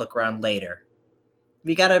around later.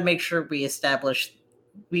 We gotta make sure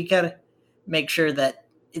that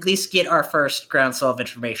at least get our first groundswell of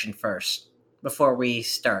information first before we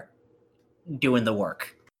start doing the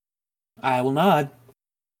work. I will nod.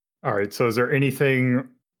 All right. So is there anything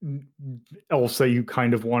else that you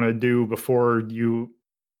kind of want to do before you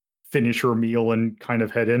finish your meal and kind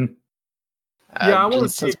of head in? Yeah, I want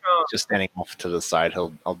to take. Just standing off to the side.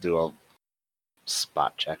 I'll do a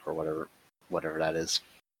spot check or whatever that is.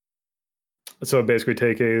 So basically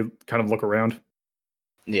take a kind of look around.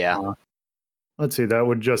 Yeah. Let's see, that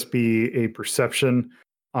would just be a perception.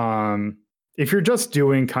 If you're just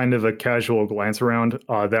doing kind of a casual glance around,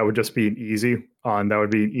 that would just be an easy. That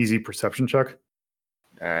would be an easy perception check.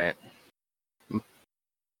 All right.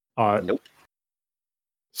 Nope.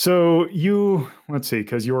 So let's see,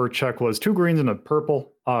 because your check was 2 greens and a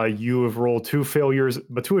purple. You have rolled 2 failures,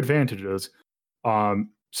 but 2 advantages.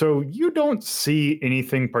 So you don't see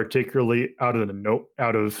anything particularly out of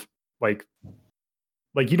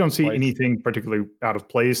you don't see anything particularly out of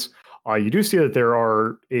place. You do see that there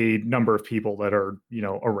are a number of people that are,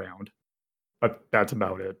 around, but that's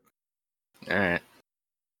about it. All right.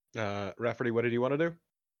 Rafferty, what did you want to do?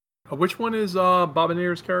 Which one is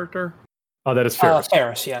Bobinator's character? That is Ferris.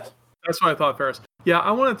 Ferris, yes. That's what I thought, Ferris. Yeah,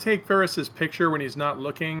 I want to take Ferris's picture when he's not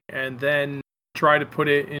looking and then try to put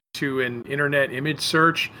it into an internet image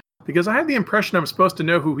search, because I have the impression I'm supposed to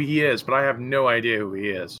know who he is, but I have no idea who he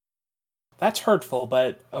is. That's hurtful,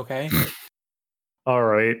 but okay. All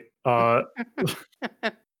right. You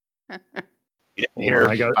didn't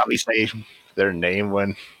hear Bobby say their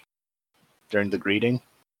name during the greeting?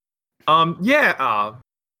 Yeah.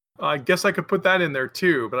 I guess I could put that in there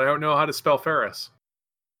too, but I don't know how to spell Ferris.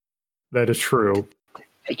 That is true.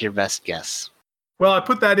 Take your best guess. Well, I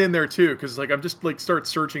put that in there too, because I'm just start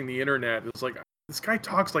searching the internet. It's like, this guy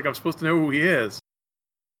talks like I'm supposed to know who he is.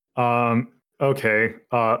 Okay.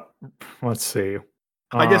 Let's see.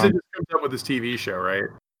 I guess it just comes up with his TV show, right?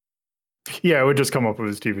 Yeah, it would just come up with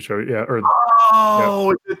his TV show. Yeah.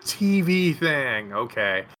 It's a TV thing.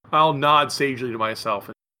 Okay. I'll nod sagely to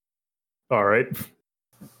myself. All right.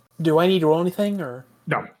 Do I need to roll anything, or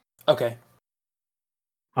no? Okay.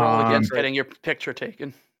 Roll against getting your picture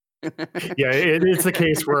taken. Yeah, it's the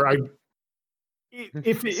case where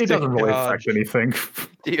if it doesn't really affect anything.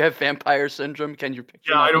 Do you have vampire syndrome? Can your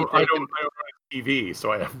picture? Yeah, I don't have TV,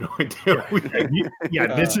 so I have no idea.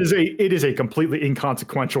 Yeah, it is a completely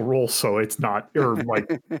inconsequential role, so it's not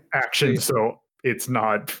action, so it's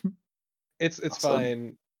not. It's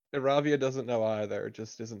fine. Iravia doesn't know either.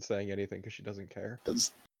 Just isn't saying anything because she doesn't care.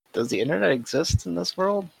 Does the internet exist in this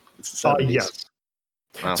world? It's the 70s. Yes.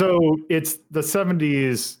 Wow. So it's the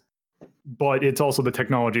 70s, but it's also the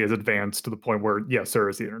technology has advanced to the point where, yes, there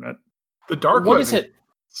is the internet. The dark What web. is it?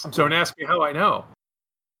 Don't ask me how I know.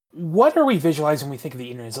 What are we visualizing when we think of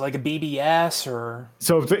the internet? Is it like a BBS or?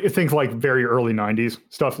 So think like very early 90s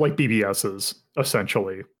stuff, like BBSs,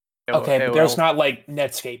 essentially. Okay, but there's not like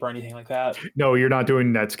Netscape or anything like that. No, you're not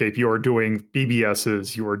doing Netscape. You are doing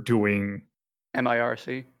BBSs. You are doing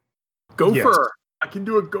MIRC. Gopher. Yes. I can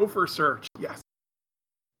do a Gopher search. Yes.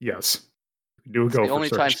 Yes. Do a It's Gopher the only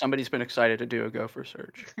search. time somebody's been excited to do a Gopher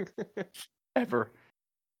search. Ever.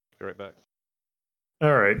 Be right back.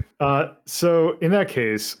 All right. So in that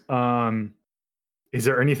case, is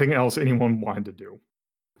there anything else anyone wanted to do?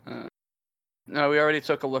 No, we already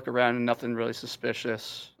took a look around and nothing really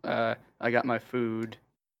suspicious. I got my food.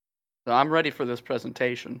 So I'm ready for this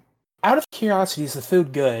presentation. Out of curiosity, is the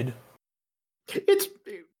food good? It's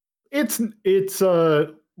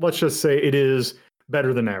let's just say it is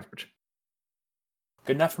better than average.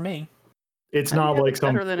 Good enough for me. It's not like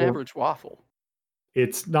some better than average waffle.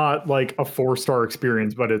 It's not like a 4-star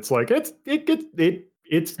experience, but it's like it's good.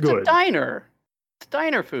 It's a diner. It's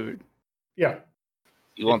diner food. Yeah.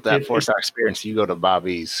 You want that 4-star experience, you go to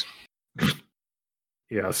Bobby's.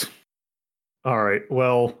 Yes. All right.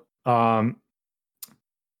 Well,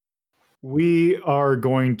 we are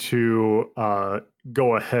going to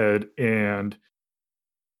go ahead and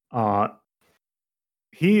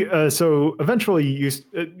so eventually you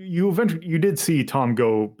did see Tom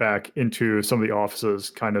go back into some of the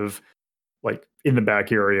offices, kind of like in the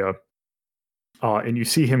back area, and you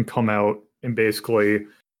see him come out and basically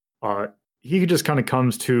he just kind of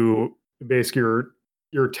comes to basically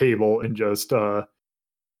your table and just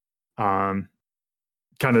kind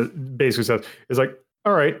of basically says, "It's like,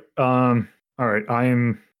 all right, I'm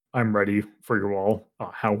ready for you all.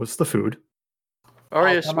 How was the food?"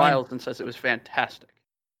 Arya come on. smiles and says it was fantastic.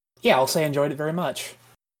 Yeah, I'll say I enjoyed it very much.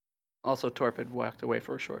 Also, Torpid walked away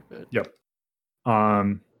for a short bit. Yep.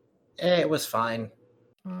 It was fine.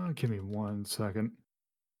 Give me 1 second.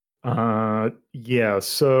 Yeah.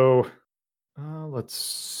 So, let's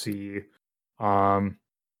see. Let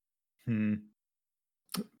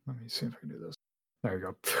me see if I can do this. There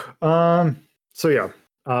you go. So yeah.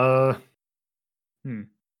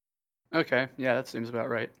 Okay, yeah, that seems about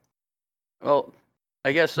right. Well,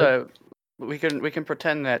 I guess we can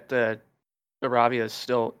pretend that Aravia is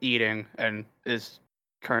still eating and is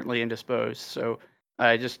currently indisposed. So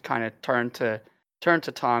I just kind of turn to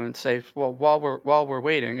Tom and say, "Well, while we're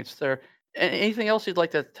waiting, is there anything else you'd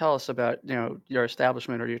like to tell us about, your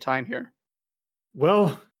establishment or your time here?"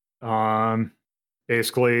 Well,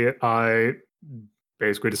 basically, I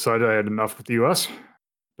decided I had enough with the U.S.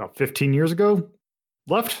 about 15 years ago.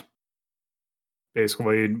 Left.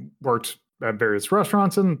 Basically, worked at various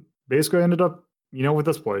restaurants and basically ended up, with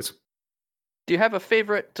this place. Do you have a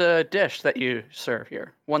favorite dish that you serve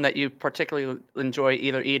here? One that you particularly enjoy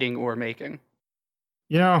either eating or making?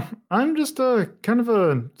 I'm just a kind of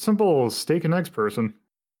a simple steak and eggs person.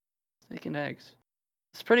 Steak and eggs.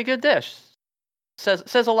 It's a pretty good dish.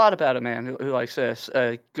 Says a lot about a man who likes this.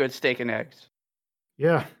 Good steak and eggs.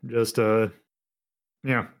 Yeah, just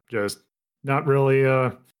not really.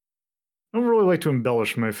 I don't really like to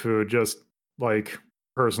embellish my food. Just like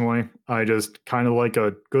personally, I just kind of like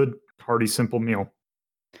a good, hearty, simple meal.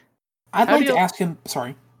 I'd like to ask him.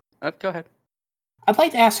 Sorry. Go ahead. I'd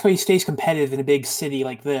like to ask how he stays competitive in a big city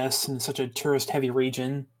like this in such a tourist-heavy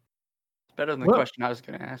region. It's better than the question I was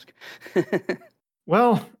going to ask.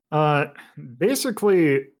 Well,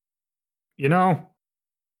 basically,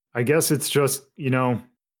 I guess it's just,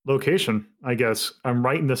 location. I guess I'm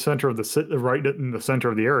right in the center of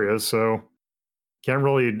the area, so can't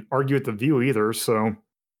really argue with the view either. So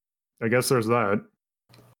I guess there's that.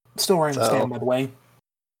 Still wearing the stand, by the way.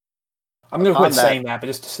 I'm going to quit saying that, but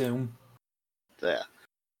just assume. Yeah.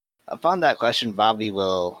 Upon that question, Bobby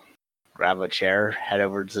will grab a chair, head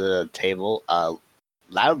over to the table,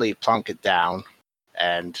 loudly plunk it down,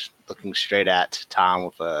 and looking straight at Tom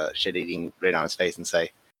with a shit-eating grin on his face and say,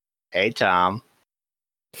 "Hey, Tom."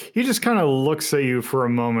 He just kind of looks at you for a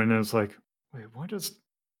moment and is like, "Wait, what is...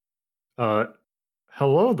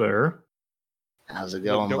 hello there. How's it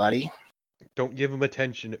going, buddy?" Don't give him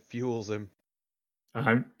attention. It fuels him.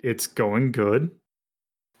 It's going good.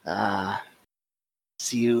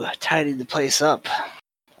 So you tidied the place up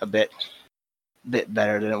a bit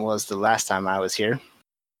better than it was the last time I was here.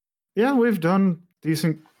 Yeah, we've done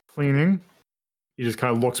decent cleaning. He just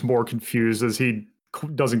kind of looks more confused as he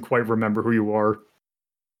doesn't quite remember who you are.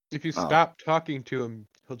 If you stop talking to him,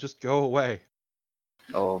 he'll just go away.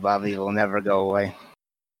 Oh, Bobby will never go away.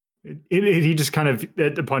 He just kind of,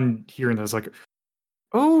 upon hearing this, like,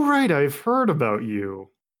 "Oh, right, I've heard about you.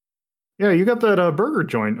 Yeah, you got that burger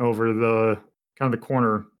joint over the kind of the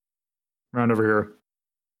corner around over here."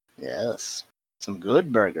 Yes, some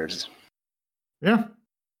good burgers. Yeah.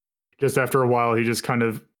 Just after a while, he just kind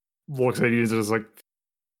of looks at you and is like,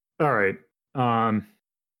 "All right,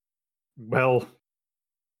 well,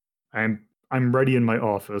 I'm ready in my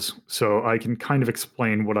office, so I can kind of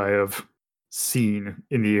explain what I have seen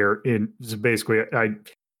in the air. So basically,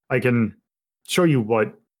 I can show you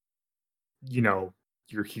what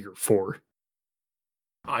you're here for."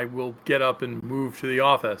 I will get up and move to the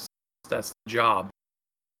office. That's the job.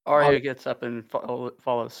 Arya gets up and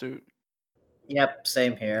follows suit. Yep,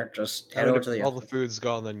 same here. Just head over to the all the food's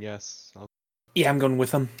gone, then yes. Yeah, I'm going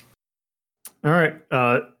with him. All right.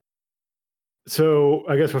 So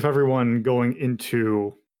I guess with everyone going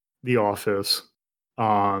into the office,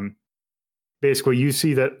 basically you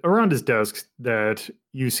see that around his desk that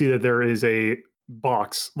there is a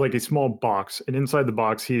box, like a small box, and inside the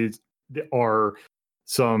box are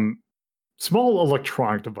some small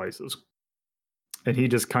electronic devices. And he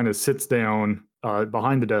just kind of sits down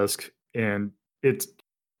behind the desk, and it's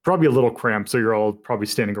probably a little cramped, so you're all probably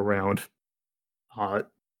standing around.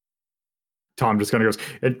 Tom just kind of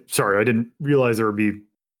goes, "Sorry, I didn't realize there would be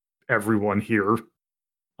everyone here."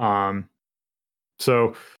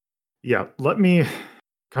 So, yeah, let me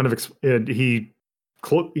kind of... he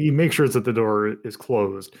makes sure that the door is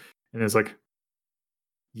closed, and is like,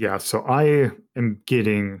 "Yeah, so I am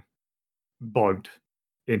getting bugged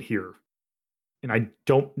in here, and I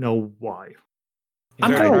don't know why."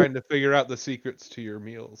 I'm trying to figure out the secrets to your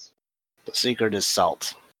meals. The secret is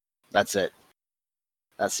salt. That's it.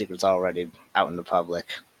 That secret's already out in the public.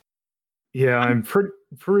 Yeah, I'm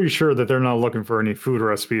pretty sure that they're not looking for any food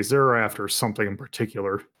recipes. They're after something in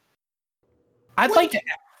particular. I'd like to...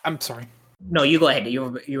 I'm sorry. No, you go ahead.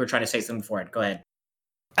 You were trying to say something before it. Go ahead.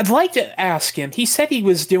 I'd like to ask him. He said he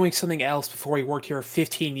was doing something else before he worked here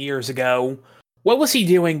 15 years ago. What was he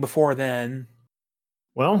doing before then?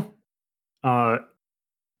 Well,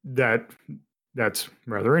 that's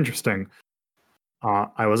rather interesting.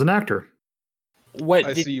 I was an actor. What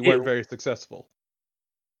I did see you you weren't do? very successful.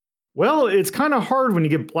 Well, it's kind of hard when you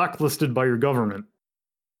get blacklisted by your government.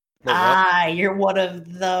 Wait, what? You're one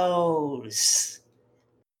of those.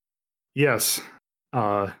 Yes.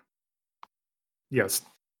 Yes.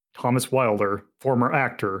 Thomas Wilder, former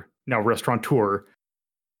actor, now restaurateur,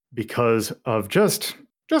 because of just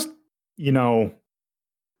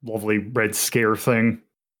lovely Red Scare thing.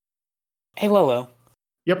 Hey, Lolo.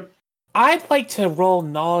 Yep. I'd like to roll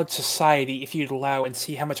Knowledge Society if you'd allow and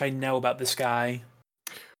see how much I know about this guy.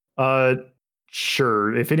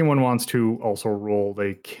 Sure. If anyone wants to also roll,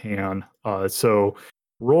 they can. So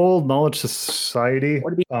roll Knowledge Society.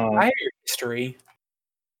 Would it be society or history?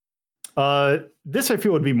 This I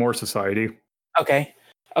feel would be more society. Okay.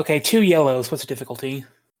 Okay, 2 yellows. What's the difficulty?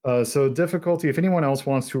 So difficulty, if anyone else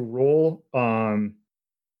wants to roll,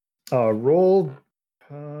 roll,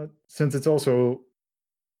 since it's also,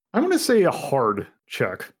 I'm going to say a hard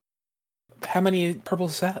check. How many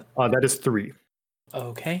purples is that? That is 3.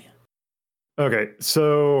 Okay. Okay,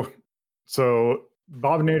 so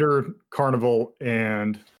Bobinator, Carnival,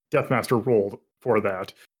 and Deathmaster rolled for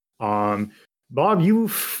that. Bob,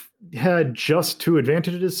 you've had just 2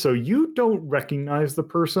 advantages, so you don't recognize the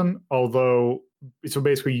person, although, so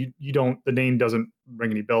basically you don't, the name doesn't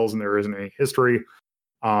ring any bells and there isn't any history.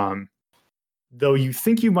 Though you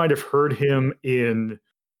think you might have heard him in,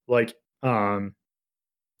 like,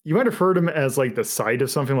 you might have heard him as, like, the side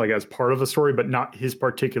of something, like, as part of a story, but not his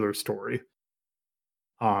particular story.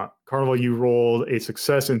 Carnival, you rolled a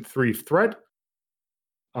success and 3 threat.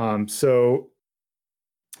 So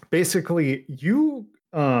basically you,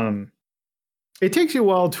 it takes you a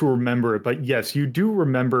while to remember it, but yes, you do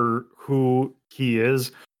remember who he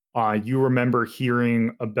is. You remember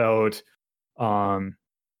hearing about,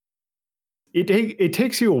 it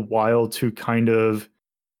takes you a while to kind of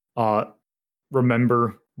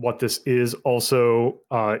remember what this is. Also,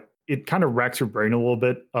 it kind of racks your brain a little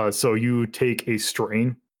bit. So you take a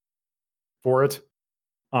strain for it.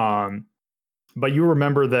 But you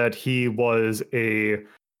remember that he was a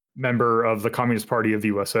member of the Communist Party of the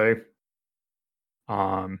USA.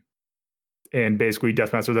 And basically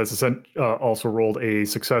Deathmaster, that's also rolled a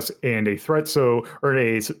success and a threat, or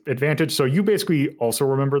a advantage. So you basically also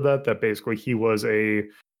remember that basically he was a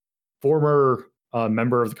former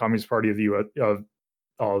member of the Communist Party of the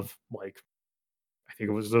of like, I think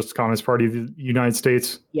it was just Communist Party of the United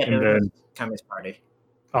States. Yeah, and then Communist Party.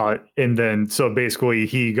 And then so basically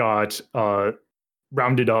he got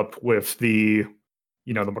rounded up with the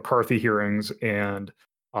McCarthy hearings and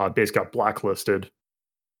basically got blacklisted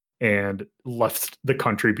and left the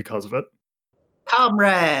country because of it.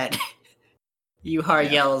 Comrade! Yuhar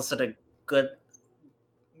yells at a good,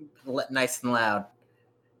 nice and loud.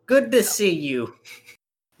 Good to see you.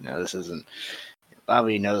 No, this isn't.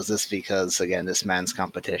 Bobby knows this because, again, this man's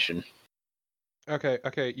competition. Okay,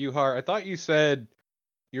 Yuhar, I thought you said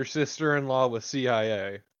your sister-in-law was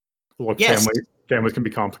CIA. Look, Yes. families can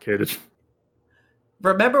be complicated.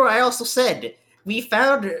 Remember, I also said we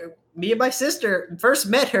found her, me and my sister first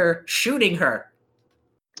met her shooting her.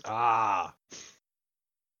 Ah.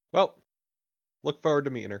 Well, look forward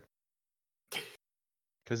to meeting her.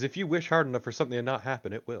 Because if you wish hard enough for something to not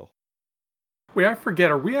happen, it will. Wait, I forget.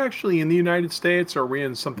 Are we actually in the United States or are we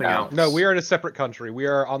in something else? No, we are in a separate country. We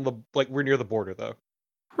are on the, we're near the border, though.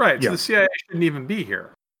 Right, so Yeah. the CIA shouldn't even be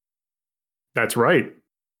here. That's right.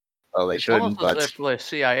 Well, they It's shouldn't, almost but as if the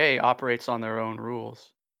CIA operates on their own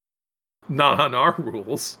rules. Not on our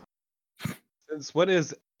rules. Since when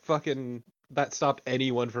is fucking that stopped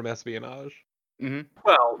anyone from espionage?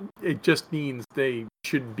 Well, it just means they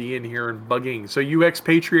shouldn't be in here and bugging. So you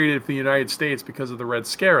expatriated from the United States because of the Red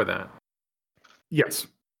Scare then? Yes.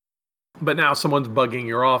 But now someone's bugging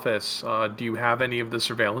your office. Do you have any of the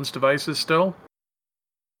surveillance devices still?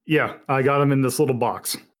 Yeah, I got him in this little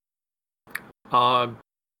box. I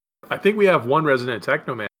think we have one resident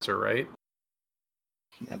technomancer, right?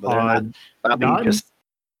 yeah, but they're not. Bobby not- just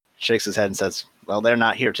shakes his head and says, "Well, they're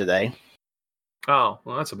not here today." Oh,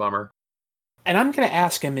 well, that's a bummer. And I'm going to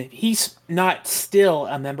ask him if he's not still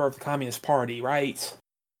a member of the Communist Party, right?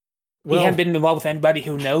 Well, he hadn't been involved with anybody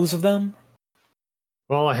who knows of them?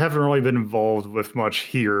 well, I haven't really been involved with much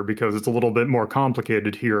here because it's a little bit more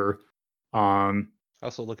complicated here. Also,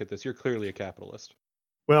 look at this. You're clearly a capitalist.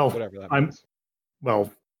 Well, Whatever that I'm- means.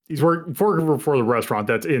 well, he's working for the restaurant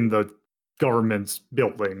that's in the government's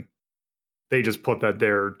building. they just put that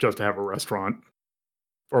there just to have a restaurant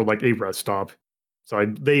or like a rest stop. So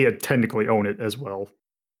they technically own it as well.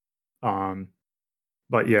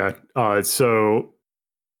 But yeah, so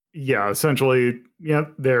yeah, essentially, yeah,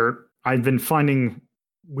 I've been finding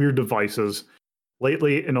weird devices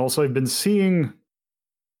lately, and also I've been seeing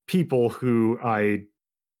people who I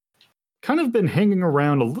kind of been hanging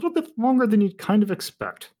around a little bit longer than you'd kind of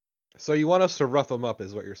expect. So you want us to rough them up,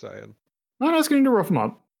 is what you're saying? Not asking you to rough them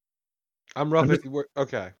up. I'm roughing. just-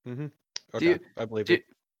 Okay. Okay, I believe it.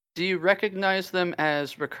 Do you recognize them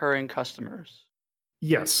as recurring customers?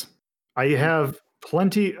 Yes, I have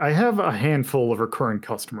plenty. I have a handful of recurring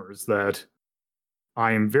customers that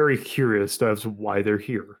I am very curious as to why they're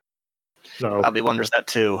here. So Bobby wonders that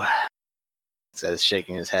too. Says,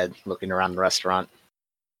 shaking his head, looking around the restaurant.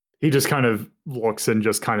 he just kind of looks and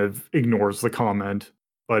just kind of ignores the comment.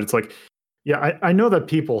 But it's like, yeah, I know that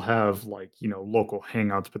people have like, local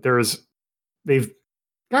hangouts, but they've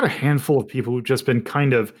got a handful of people who've just been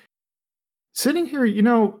kind of sitting here,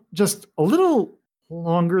 just a little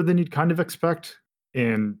longer than you'd kind of expect.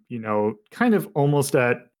 And, kind of almost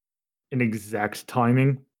at an exact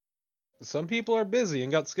timing. Some people are busy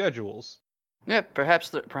and got schedules. Yeah,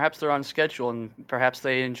 perhaps they're on schedule, and perhaps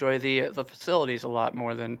they enjoy the facilities a lot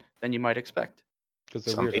more than you might expect. Because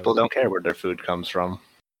Some people don't care where their food comes from.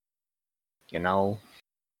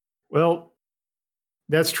 Well,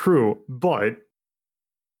 that's true, but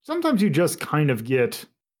sometimes you just kind of get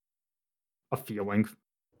a feeling.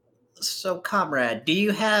 So, comrade, do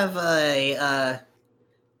you have either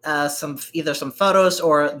some photos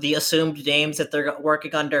or the assumed names that they're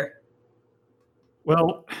working under?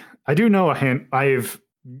 Well, I do know I've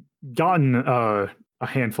gotten a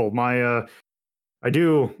handful. I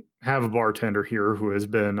do have a bartender here who has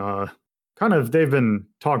been they've been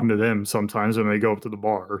talking to them sometimes when they go up to the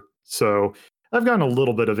bar. So I've gotten a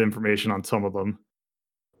little bit of information on some of them.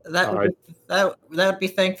 That would be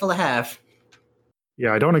thankful to have.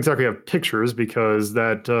 Yeah, I don't exactly have pictures because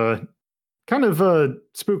that kind of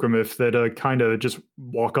spook them if that kind of just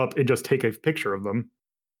walk up and just take a picture of them.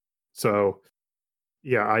 So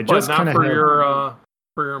yeah, I just kind of for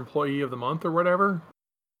your employee of the month or whatever.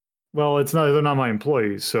 Well, they're not my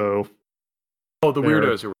employees, so Oh, the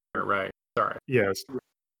weirdos who were right. Sorry. Yes.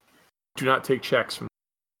 Do not take checks from.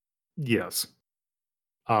 Yes.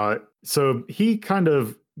 So he kind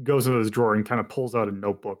of goes into his drawer and kind of pulls out a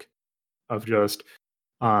notebook of just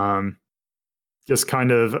kind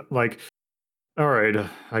of like, all right,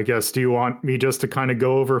 I guess, do you want me just to kind of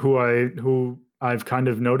go over who I've kind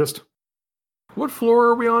of noticed? What floor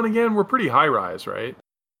are we on again? We're pretty high rise, right?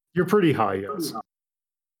 You're pretty high, yes.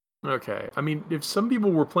 Okay. I mean, if some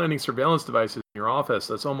people were planting surveillance devices in your office,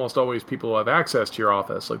 that's almost always people who have access to your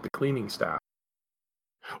office, like the cleaning staff.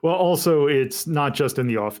 Well, also, it's not just in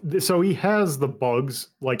the office. So he has the bugs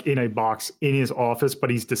like in a box in his office,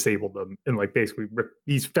 but he's disabled them and like basically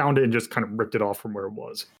he's found it and just kind of ripped it off from where it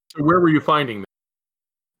was. So where were you finding them?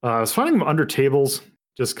 I was finding them under tables,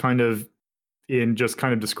 just kind of in just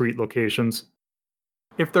kind of discrete locations.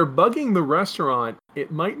 If they're bugging the restaurant,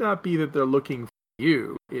 it might not be that they're looking for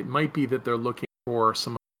you. It might be that they're looking for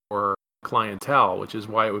some more clientele, which is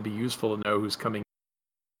why it would be useful to know who's coming.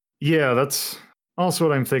 Yeah, that's also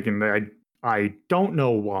what I'm thinking. I don't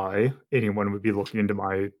know why anyone would be looking into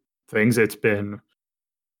my things. It's been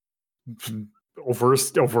over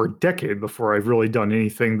a decade before I've really done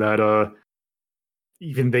anything that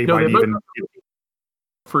even they might even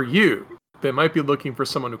for you. They might be looking for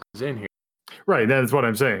someone who comes in here. Right, that's what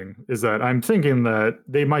I'm saying, is that I'm thinking that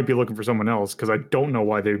they might be looking for someone else because I don't know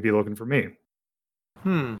why they would be looking for me.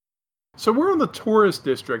 So we're in the tourist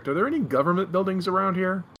district. Are there any government buildings around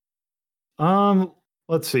here?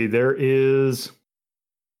 Let's see. There is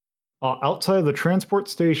outside of the transport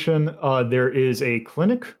station, there is a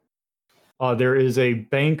clinic. There is a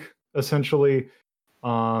bank, essentially,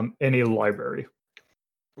 and a library.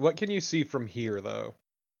 What can you see from here, though?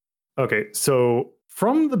 Okay, so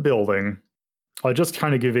from the building, I'll just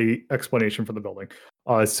kind of give a explanation for the building.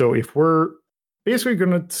 So if we're basically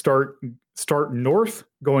going to start north,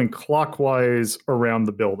 going clockwise around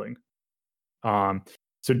the building.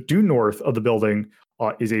 So due north of the building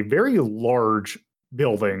is a very large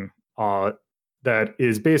building that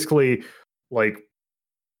is basically like,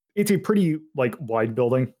 it's a pretty like wide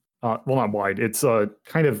building. Well, not wide. It's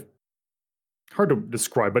kind of hard to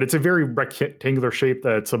describe, but it's a very rectangular shape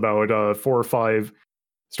that's about 4 or 5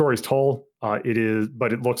 stories tall. It is,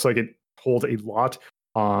 but it looks like it holds a lot.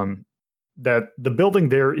 That the building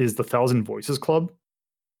there is the Thousand Voices Club,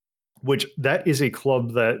 which that is a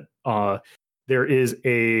club that there is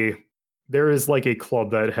like a club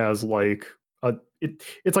that has like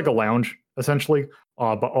it's like a lounge essentially.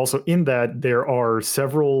 But also in that, there are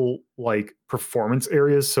several like performance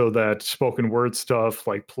areas, so that spoken word stuff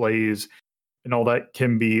like plays and all that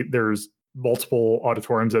can be. There's multiple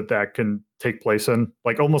auditoriums that can take place in,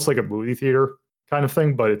 like almost like a movie theater kind of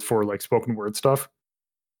thing, but it's for like spoken word stuff.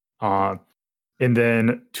 And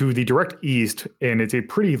then to the direct east, and it's a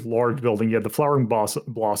pretty large building, you have the Flowering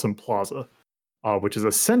Blossom Plaza, which is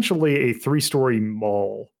essentially a 3-story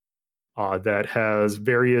mall that has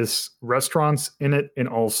various restaurants in it, and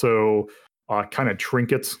also kind of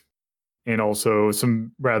trinkets, and also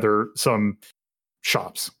some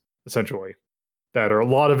shops, essentially. That are, a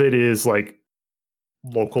lot of it is like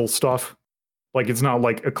local stuff. Like it's not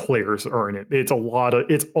like eclairs are in it.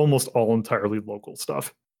 It's almost all entirely local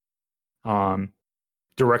stuff.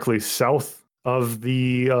 Directly south of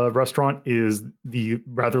the restaurant is the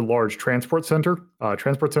rather large transport center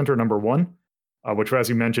number 1, which, as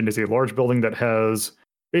you mentioned, is a large building that has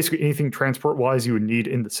basically anything transport-wise you would need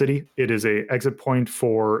in the city. It is a exit point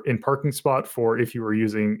in parking spot for if you were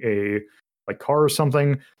using a like car or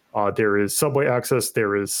something. There is subway access.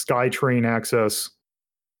 There is SkyTrain access.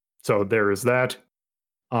 So there is that.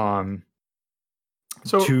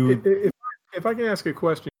 If I can ask a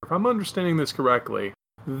question, if I'm understanding this correctly,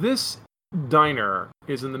 this diner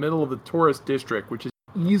is in the middle of the tourist district, which is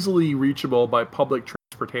easily reachable by public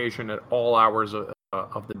transportation at all hours of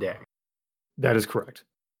the day. That is correct.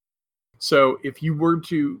 So if you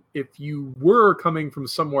were coming from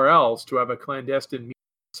somewhere else to have a clandestine meeting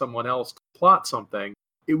with someone else to plot something,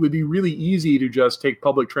 it would be really easy to just take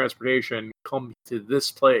public transportation, come to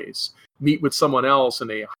this place, meet with someone else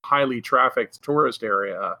in a highly trafficked tourist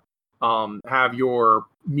area, have your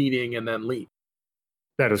meeting, and then leave.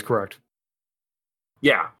 That is correct.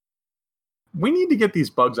 Yeah. We need to get these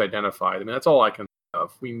bugs identified. I mean, that's all I can think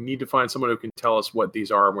of. We need to find someone who can tell us what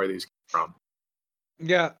these are and where these come from.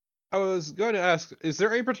 Yeah, I was going to ask, is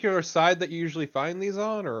there a particular side that you usually find these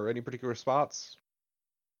on, or any particular spots?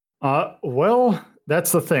 Well,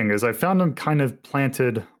 that's the thing, is I found them kind of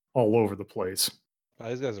planted all over the place.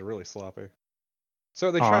 These guys are really sloppy.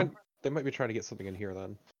 So they might be trying to get something in here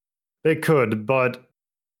then. They could, but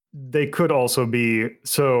they could also be,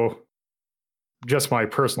 so just my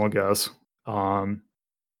personal guess,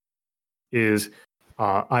 is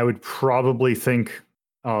I would probably think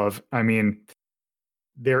of, I've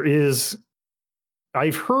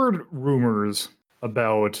heard rumors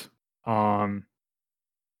about,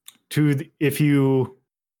 if you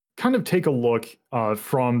kind of take a look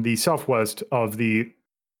from the southwest of the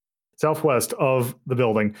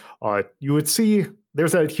building, you would see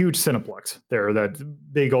there's that huge Cineplex there, that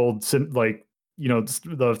big old the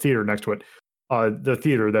theater next to it, the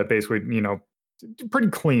theater that basically pretty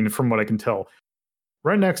clean from what I can tell.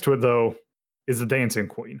 Right next to it though is the Dancing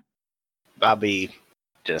Queen. Bobby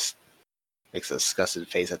just makes a disgusted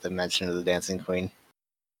face at the mention of the Dancing Queen.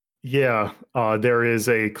 Yeah, there is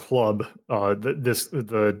a club.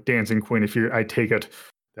 The Dancing Queen. I take it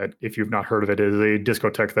that if you've not heard of it, is a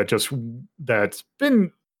discotheque that's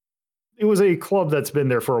been. It was a club that's been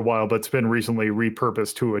there for a while, but it's been recently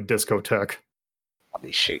repurposed to a discotheque.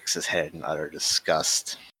 Bobby shakes his head in utter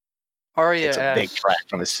disgust. Arya It's a big crack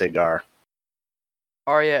from his cigar.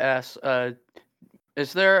 Arya asks,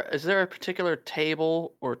 is there a particular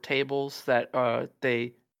table or tables that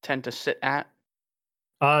they tend to sit at?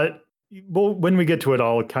 Well, when we get to it,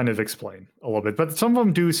 I'll kind of explain a little bit. But some of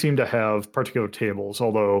them do seem to have particular tables,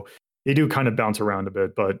 although they do kind of bounce around a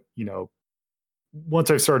bit. But,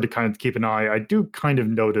 once I've started to kind of keep an eye, I do kind of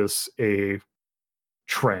notice a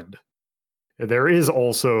trend. There is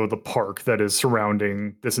also the park that is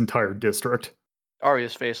surrounding this entire district.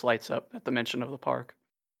 Arya's face lights up at the mention of the park.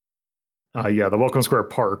 Yeah, the Welcome Square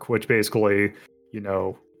Park, which basically,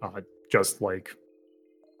 just like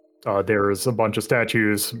there's a bunch of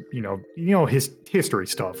statues, history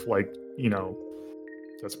stuff, like,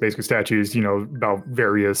 that's basically statues, about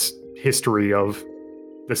various history of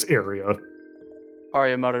this area.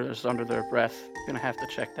 Arya mutters under their breath, "Gonna have to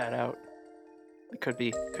check that out. It could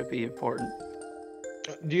be important."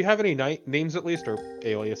 Do you have any names at least, or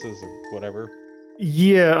aliases, or whatever?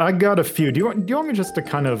 Yeah, I got a few. Do you want me just to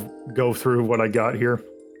kind of go through what I got here?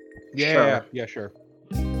 Yeah, sure.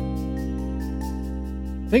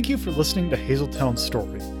 Thank you for listening to Hazeltown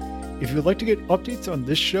Story. If you would like to get updates on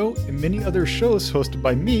this show and many other shows hosted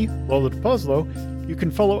by me, Lolo DePuzlo, you can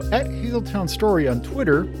follow at Hazeltown Story on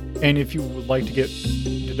Twitter. And if you would like to get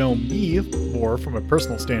to know me more from a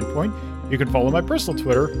personal standpoint, you can follow my personal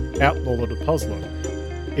Twitter at Lolo DePuzlo.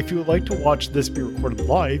 If you would like to watch this be recorded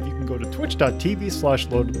live, you can go to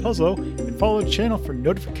twitch.tv/LoloDePuzlo and follow the channel for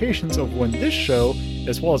notifications of when this show,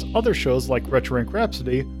 as well as other shows like Retro Rank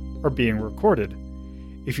Rhapsody, are being recorded.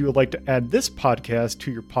 If you would like to add this podcast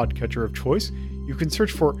to your podcatcher of choice, you can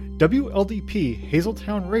search for WLDP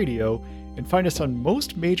Hazeltown Radio and find us on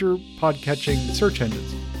most major podcatching search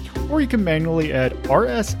engines. Or you can manually add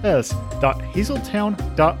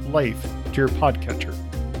rss.hazeltown.life to your podcatcher.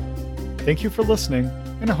 Thank you for listening,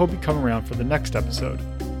 and I hope you come around for the next episode.